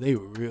 Bro, they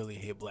really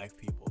hate black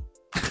people.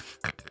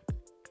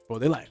 Bro,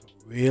 they like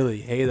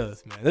really hate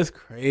us, man. That's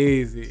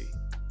crazy.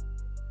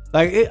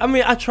 Like,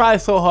 I try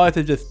so hard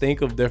to just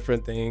think of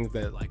different things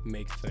that like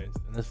make sense,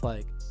 and it's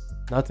like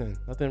nothing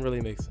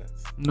really makes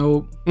sense.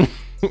 Nope.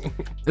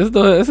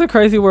 It's a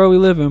crazy world we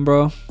live in,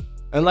 bro.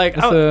 And like,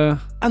 I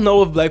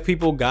know if black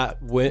people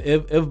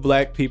if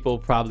black people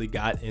probably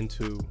got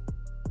into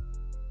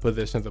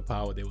positions of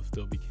power, there would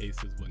still be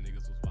cases where niggas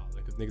was wilding,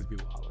 because niggas be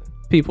wilding.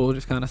 People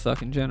just kind of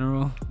suck in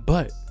general.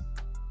 But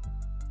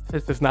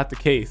since it's not the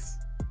case,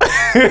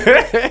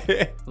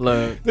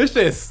 look, this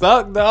shit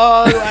suck,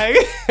 dog. Like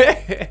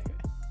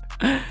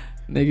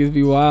niggas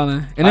be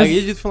wilding, and like,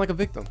 you just feel like a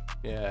victim.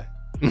 Yeah.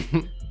 That's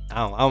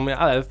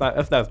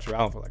not true. I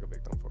don't feel like a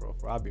victim for real.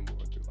 I'll be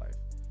moving through life.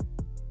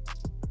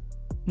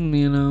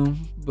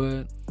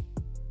 But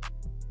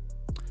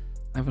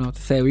I don't know what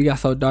to say. We got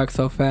so dark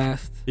so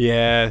fast.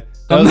 Yeah.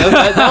 That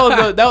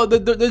was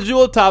the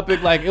Juul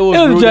topic. Like it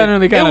was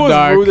generally kind of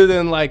dark. It was rooted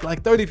in like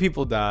 30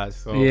 people died.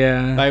 So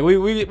yeah, like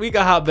we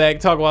got hop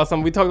back, talk about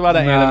something. We talked about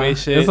that anime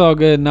shit. It's all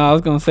good. No, I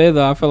was gonna say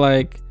though, I feel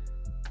like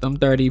them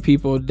 30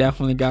 people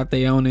definitely got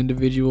their own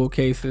individual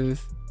cases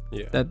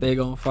that they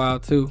gonna file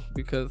too,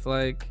 because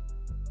like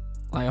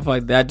I feel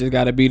like that just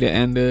gotta be the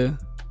end of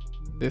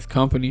this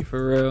company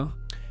for real.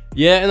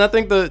 Yeah, and I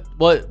think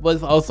what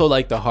was also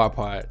like the hard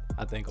part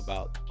I think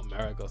about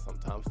America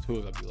sometimes too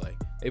is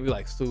they be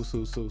like sue,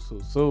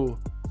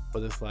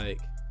 but it's like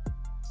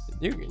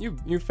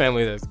you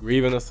family that's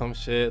grieving or some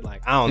shit.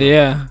 Like I don't know.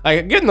 Yeah,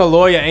 like getting a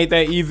lawyer ain't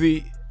that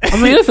easy.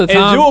 I mean, it's a time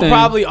and Juul thing.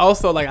 Probably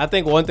also like I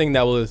think one thing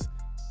that was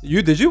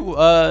did you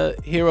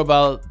hear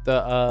about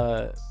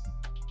there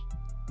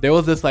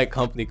was this like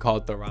company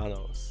called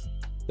Theranos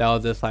that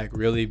was this like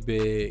really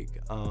big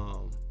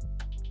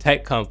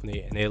tech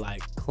company, and they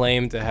like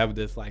claim to have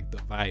this like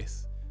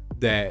device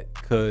that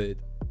could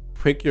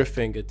prick your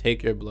finger,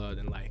 take your blood,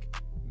 and like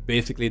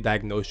basically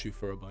diagnose you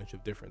for a bunch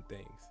of different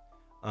things.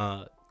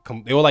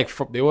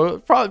 They were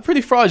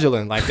pretty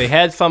fraudulent. Like they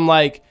had some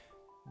like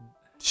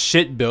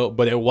shit built,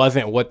 but it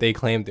wasn't what they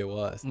claimed it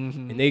was.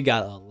 And they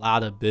got a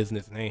lot of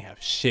business and they ain't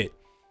have shit.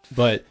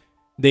 But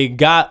they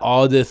got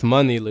all this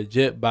money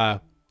legit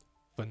by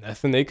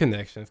finessing their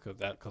connections,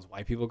 because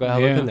white people got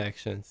hella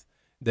connections.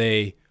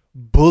 They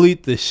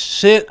bullied the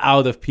shit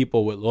out of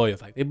people with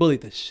lawyers. Like they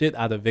bullied the shit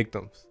out of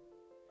victims.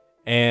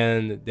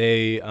 And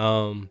they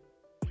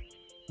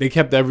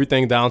kept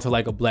everything down to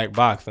like a black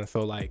box. And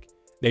so like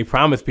they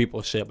promised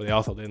people shit, but they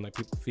also didn't let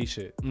people see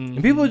shit.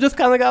 And people just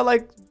kind of got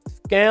like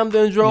scammed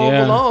and drove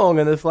along.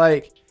 And it's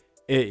like,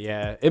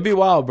 it'd be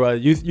wild, bro.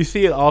 You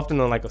see it often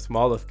on like a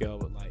smaller scale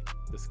with like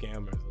the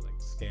scammers or like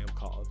scam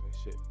calls and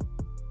shit.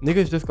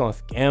 Niggas just gonna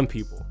scam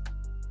people.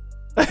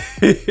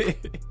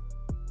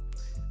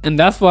 And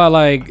that's why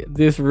like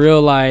this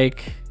real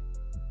like,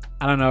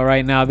 I don't know,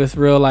 right now, this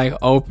real like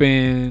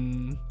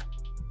open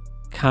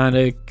kind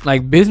of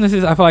like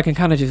businesses, I feel like can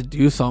kind of just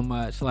do so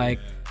much. Like,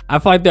 I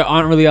feel like there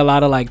aren't really a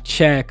lot of like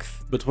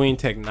checks between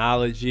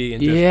technology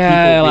and just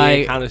people like,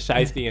 being kind of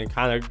shiesty and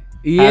kind of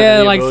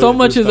like so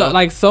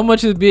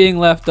much is being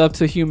left up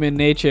to human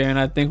nature. And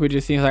I think we're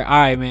just seeing like, all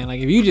right, man,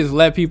 like if you just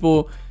let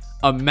people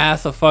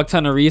amass a fuck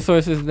ton of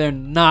resources, they're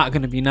not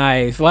gonna be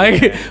nice.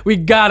 Like we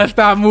gotta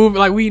stop moving.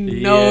 Like we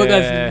know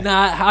that's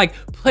not how, like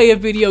play a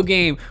video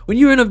game. When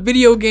you're in a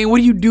video game, what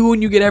do you do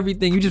when you get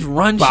everything? You just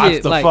run box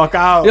shit. the like, fuck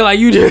out. You're like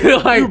you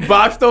just like you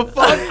box the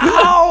fuck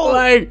out.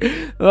 like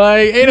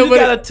ain't you nobody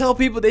gotta tell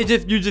people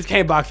you just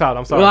can't box out.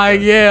 I'm sorry.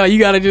 Like you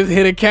gotta just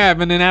hit a cap,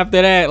 and then after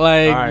that,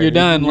 like right, you're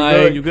done.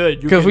 You're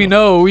good. Because we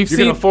know you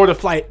can afford a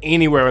flight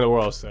anywhere in the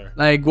world, sir.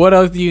 Like what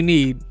else do you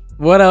need?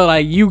 What else?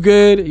 Like you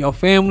good? Your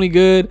family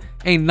good?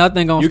 Ain't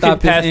nothing gonna stop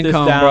this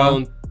income, this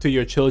down to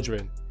your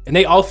children, and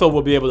they also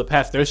will be able to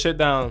pass their shit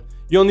down.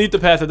 You don't need to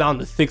pass it down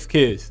to 6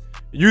 kids.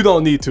 You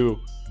don't need to.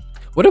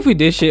 What if we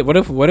did shit? What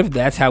if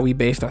that's how we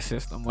based our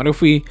system? What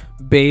if we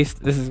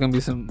based? This is gonna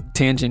be some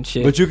tangent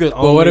shit. But you could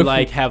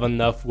only have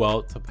enough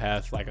wealth to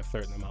pass like a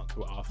certain amount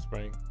to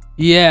offspring.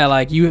 Yeah,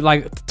 like you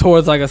like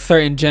towards like a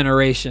certain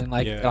generation.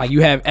 Like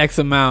you have X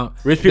amount.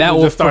 Rich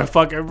people just start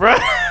fucking, bro.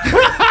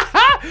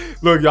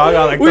 Look, y'all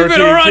got like 13 kids.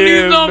 We better run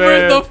these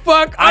numbers the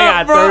fuck up, I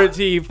got bro.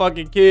 13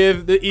 fucking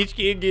kids. Each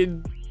kid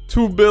getting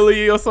 $2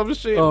 billion or some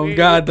shit. Oh man.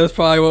 God, that's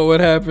probably what would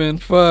happen.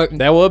 Fuck.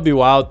 That would be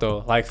wild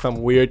though. Like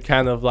some weird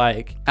kind of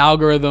like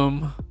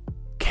algorithm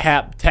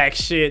cap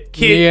tax shit.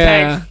 Kid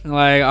tax.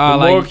 Like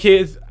more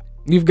kids.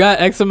 You've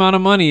got X amount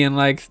of money, and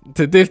like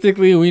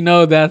statistically, we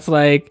know that's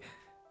like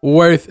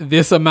worth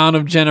this amount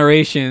of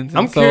generations.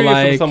 I'm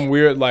curious from some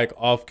weird like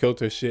off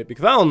kilter shit,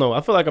 because I don't know.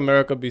 I feel like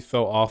America be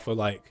so off of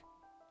like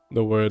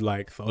the word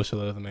like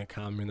socialism and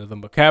communism,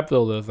 but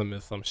capitalism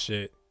is some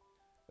shit.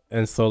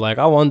 And so like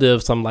I wonder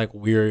if some like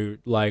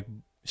weird like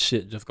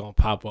shit just gonna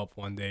pop up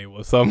one day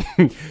with some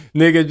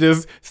nigga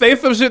just say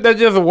some shit that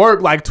just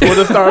work, like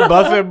Twitter start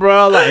busting,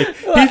 bro. Like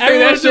he say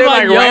that shit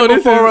like right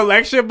before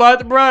election,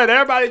 but bro, and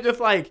everybody just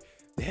like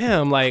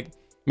damn, like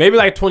maybe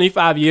like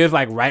 25 years,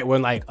 like right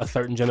when like a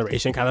certain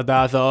generation kind of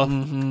dies off,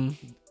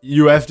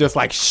 US just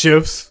like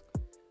shifts.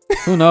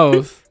 Who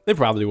knows? They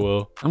probably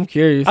will. I'm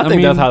curious. I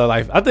think that's how the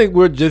life. I think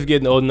we're just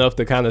getting old enough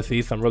to kind of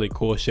see some really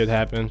cool shit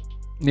happen.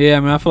 Yeah, I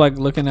mean, I feel like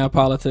looking at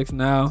politics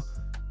now,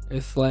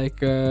 it's like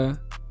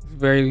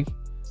very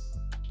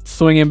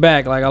swinging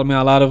back. Like I mean,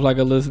 a lot of like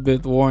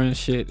Elizabeth Warren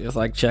shit is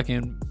like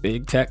checking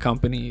big tech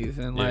companies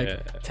and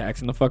like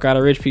taxing the fuck out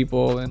of rich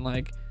people and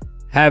like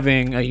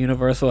having a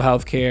universal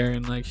health care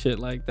and like shit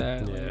like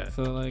that. Yeah. Like,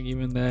 so like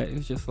even that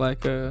is just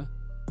like a,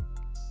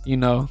 you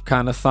know,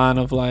 kind of sign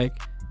of like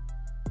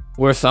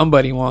where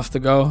somebody wants to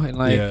go. And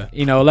like,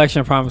 you know,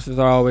 election promises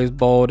are always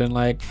bold and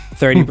like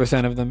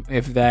 30% of them,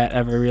 if that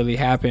ever really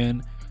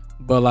happened.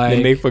 But like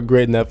they make for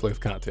great Netflix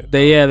content.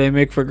 They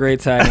make for great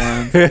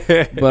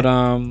taglines. But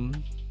I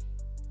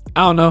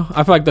don't know.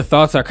 I feel like the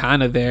thoughts are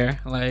kind of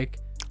there. Like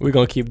we're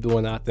gonna keep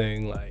doing our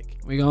thing. Like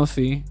we gonna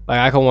see. Like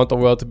I can want the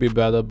world to be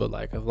better, but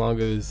like as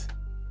long as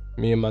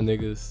me and my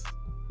niggas,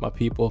 my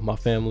people, my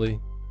family.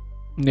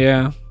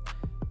 Yeah.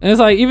 And it's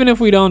like even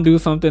if we don't do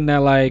something that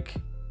like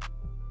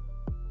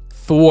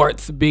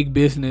thwarts big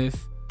business,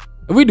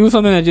 if we do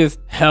something that just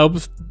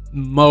helps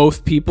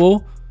most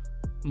people,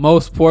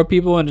 most poor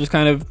people, and just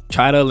kind of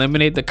try to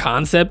eliminate the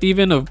concept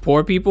even of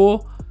poor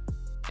people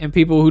and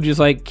people who just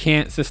like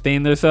can't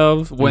sustain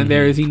themselves when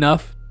there is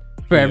enough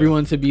for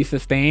everyone to be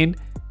sustained.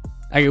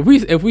 Like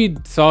if we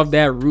solve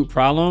that root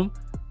problem,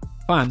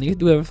 fine, you can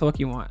do whatever the fuck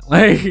you want.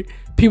 Like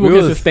people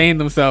can sustain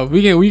themselves.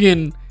 We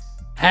can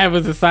have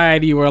a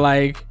society where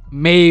like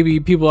maybe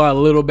people are a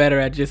little better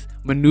at just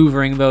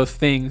maneuvering those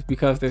things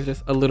because there's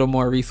just a little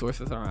more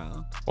resources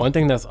around. One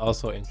thing that's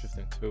also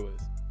interesting too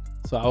is,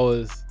 so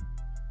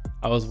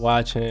I was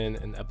watching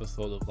an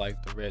episode of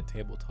like the Red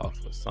Table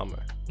Talks with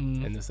Summer.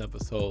 In this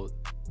episode,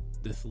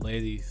 this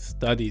lady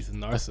studies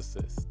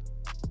narcissists,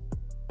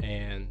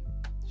 and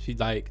she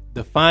like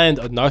defined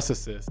a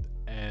narcissist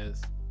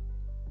as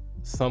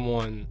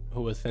someone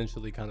who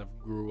essentially kind of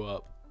grew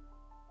up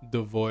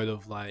devoid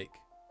of like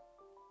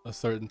a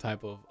certain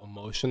type of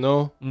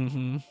emotional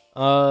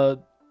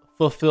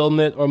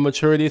fulfillment or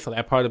maturity. So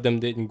that part of them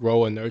didn't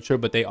grow and nurture,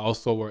 but they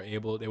also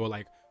they were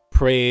like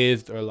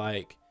praised or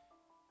like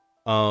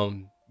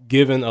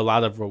given a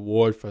lot of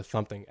reward for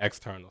something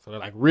external. So they're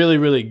like really,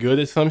 really good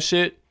at some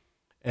shit.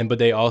 But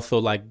they also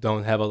like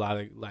don't have a lot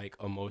of like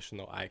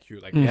emotional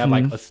IQ. Like they have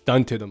like a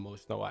stunted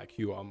emotional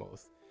IQ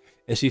almost.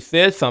 And she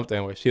said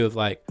something where she was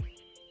like,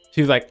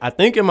 I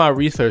think in my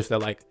research that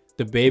like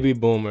the baby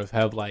boomers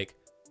have like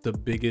the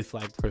biggest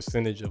like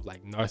percentage of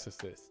like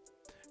narcissists.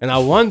 And I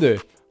wonder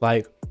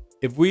like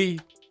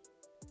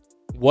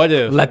what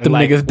if let them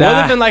like, niggas die?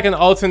 What if in like an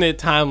alternate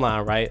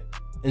timeline, right?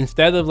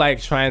 Instead of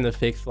like trying to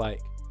fix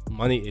like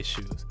money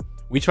issues,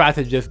 we try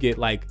to just get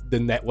like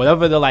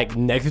whatever the like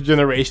next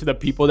generation of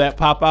people that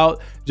pop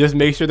out, just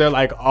make sure they're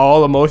like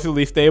all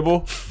emotionally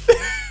stable.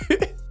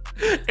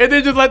 And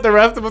then just let the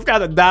rest of us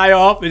kind of die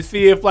off and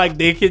see if like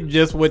they can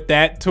just with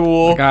that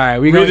tool like, all right,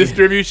 we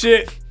redistribute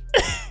shit.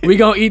 We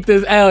gonna eat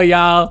this L,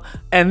 y'all,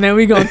 and then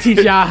we gonna teach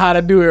y'all how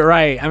to do it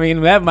right. I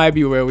mean, that might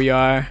be where we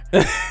are.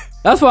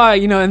 That's why,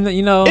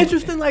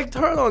 interesting like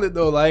turn on it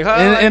though, like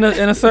in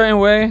a certain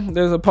way,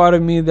 there's a part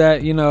of me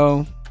that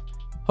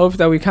hopes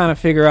that we kind of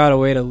figure out a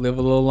way to live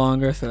a little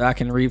longer so that I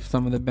can reap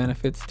some of the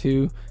benefits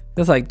too.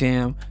 It's like,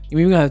 damn,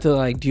 we gotta have to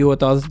like deal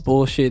with all this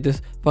bullshit,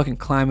 this fucking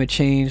climate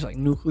change, like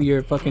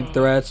nuclear fucking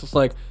threats. It's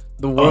like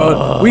the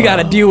world, we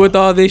gotta deal with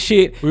all this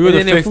shit. We would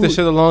have fixed this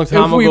shit a long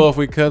time ago if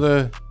we could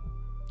have.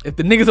 If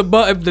the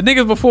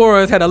niggas before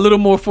us had a little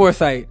more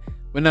foresight,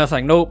 but now it's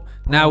like, nope.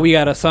 Now we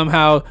gotta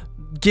somehow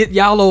get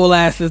y'all little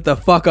asses the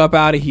fuck up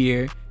out of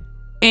here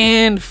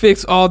and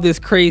fix all this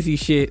crazy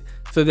shit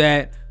so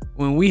that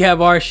when we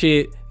have our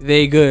shit,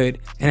 they good.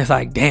 And it's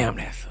like, damn,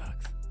 that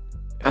sucks.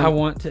 I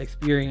want to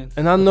experience.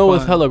 And I know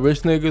it's hella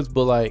rich niggas,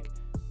 but like,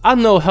 I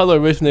know hella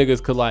rich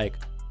niggas could like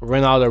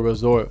rent out a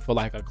resort for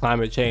like a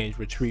climate change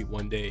retreat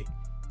one day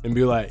and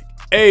be like,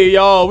 hey,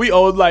 y'all, we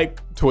own like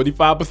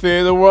 25%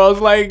 of the world's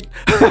like,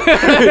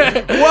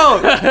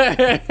 well,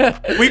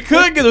 we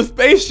could get a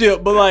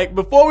spaceship, but like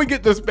before we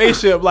get the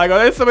spaceship, like, are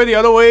there so many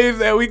other ways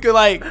that we could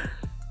like,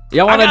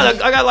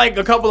 I got like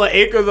a couple of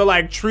acres of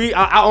like tree.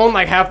 I own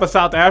like half of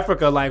South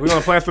Africa. Like we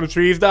want to plant some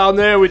trees down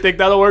there. We think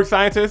that'll work,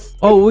 scientists?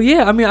 Oh well,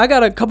 yeah. I mean, I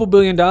got a couple $1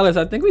 billion.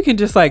 I think we can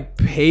just like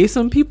pay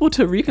some people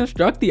to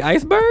reconstruct the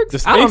icebergs. The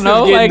space is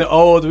getting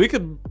old. We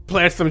could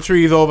plant some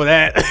trees over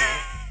that.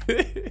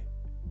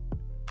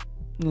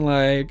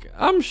 Like,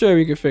 I'm sure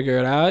we could figure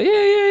it out.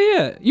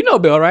 Yeah. You know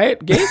Bill, right?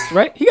 Gates,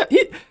 right?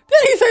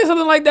 Didn't he say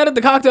something like that at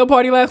the cocktail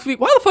party last week?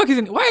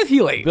 Why is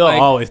he late? Bill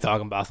always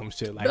talking about some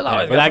shit like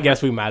that. But I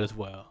guess we might as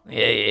well.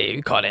 Yeah.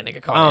 You call that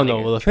nigga. I don't know.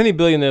 Well, if any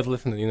billionaires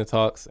listen to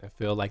Unitalks and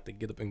feel like they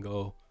get up and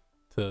go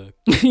to,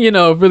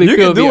 really you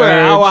feel can do it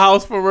at our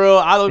house for real.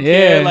 I don't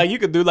care. Like you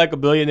could do like a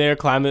billionaire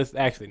climate.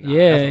 Actually, nah,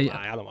 that's a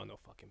lie. I don't want no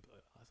fucking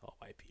billionaires. That's all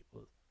white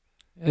people.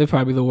 It's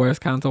probably the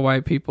worst kinds of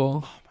white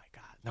people. Oh my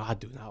god, no, I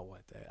do not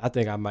want that. I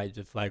think I might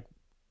just like.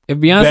 If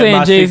Beyonce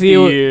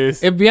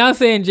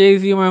and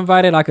Jay-Z were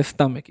invited, I could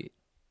stomach it.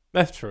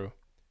 That's true,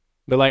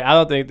 but like I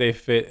don't think they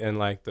fit in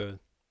like the.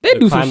 They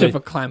do some shit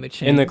for climate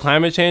change in the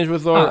climate change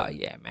resort. Oh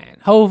yeah, man.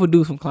 Hove would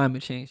do some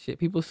climate change shit.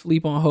 People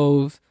sleep on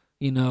Hove's,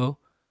 no,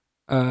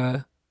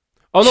 charitable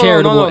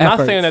not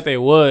efforts. saying that they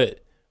would,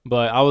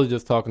 but I was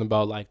just talking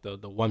about like the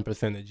 1%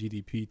 of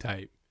GDP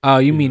type. Oh,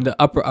 you mean the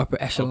upper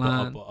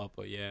echelon?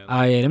 Upper, yeah.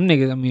 Oh yeah, them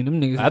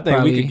niggas. I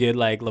think we could get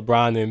like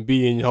LeBron and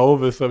B and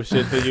Hov or some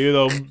shit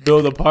to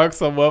build a park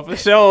somewhere for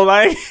sure.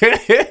 Like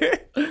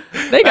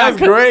that's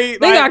great.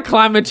 They got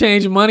climate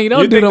change money.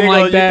 Don't do them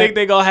like that. You think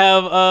they gonna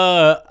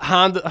have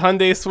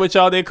Hyundai switch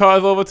all their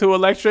cars over to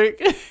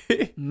electric?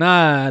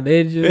 Nah,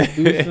 they just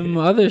do some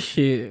other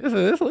shit.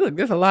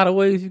 There's a lot of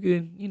ways you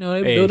can,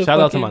 they build a shout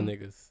out to my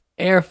niggas.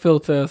 Air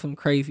filter or some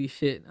crazy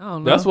shit. I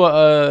don't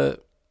know.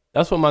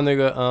 That's what my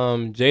nigga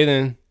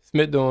Jaden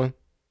Smith doing.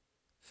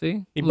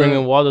 See? He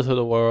bringing water to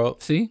the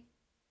world. See?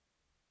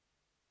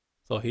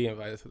 So he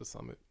invited to the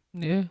summit.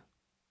 Yeah.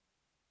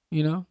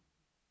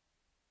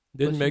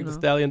 Didn't Meg the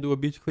Stallion do a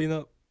beach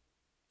cleanup?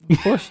 Of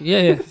course.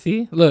 Yeah.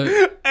 See? Look.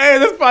 Hey,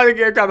 this party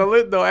getting kind of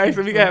lit though.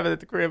 Actually, we can have it at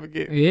the crib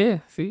again. Yeah.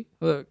 See?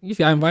 Look. You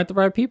gotta invite the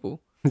right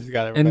people.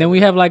 And then we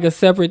have like a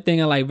separate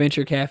thing at like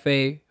Venture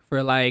Cafe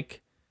for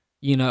like,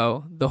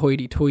 the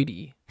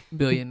hoity-toity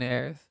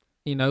billionaires.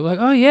 Like,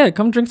 oh yeah,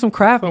 come drink some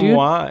craft, dude.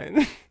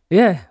 Wine.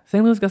 Yeah,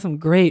 St. Louis got some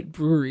great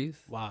breweries.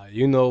 Wow,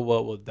 you know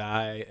what will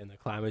die in the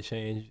climate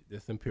change?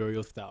 This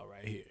Imperial Stout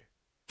right here.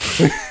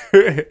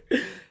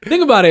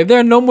 Think about it. If there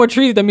are no more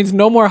trees, that means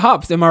no more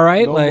hops. Am I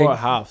right? No more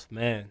hops,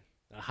 man.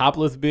 A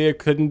hopless beer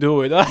couldn't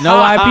do it. No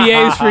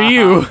IPAs for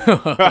you.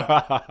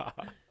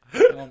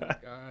 Oh my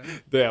god.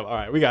 Damn. All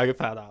right, we gotta get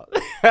found out. All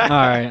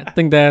right, I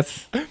think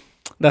that's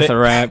That's a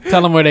wrap.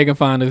 Tell them where they can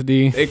find us,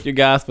 D. Thank you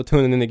guys for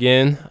tuning in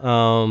again.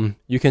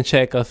 You can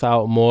check us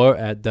out more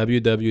at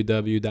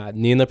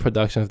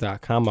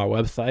www.ninaproductions.com, our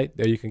website.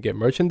 There you can get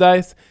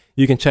merchandise.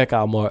 You can check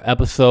out more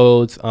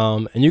episodes.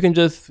 And you can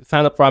just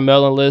sign up for our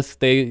mailing list.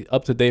 Stay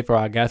up to date for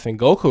our Gas and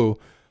Goku,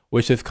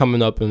 which is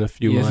coming up in a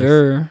few months.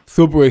 Sir.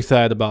 Super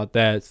excited about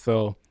that.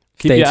 So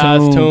keep your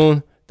eyes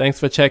tuned. Thanks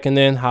for checking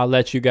in. I'll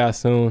let you guys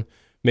soon.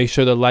 Make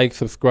sure to like,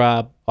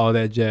 subscribe, all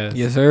that jazz.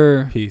 Yes,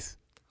 sir. Peace.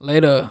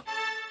 Later.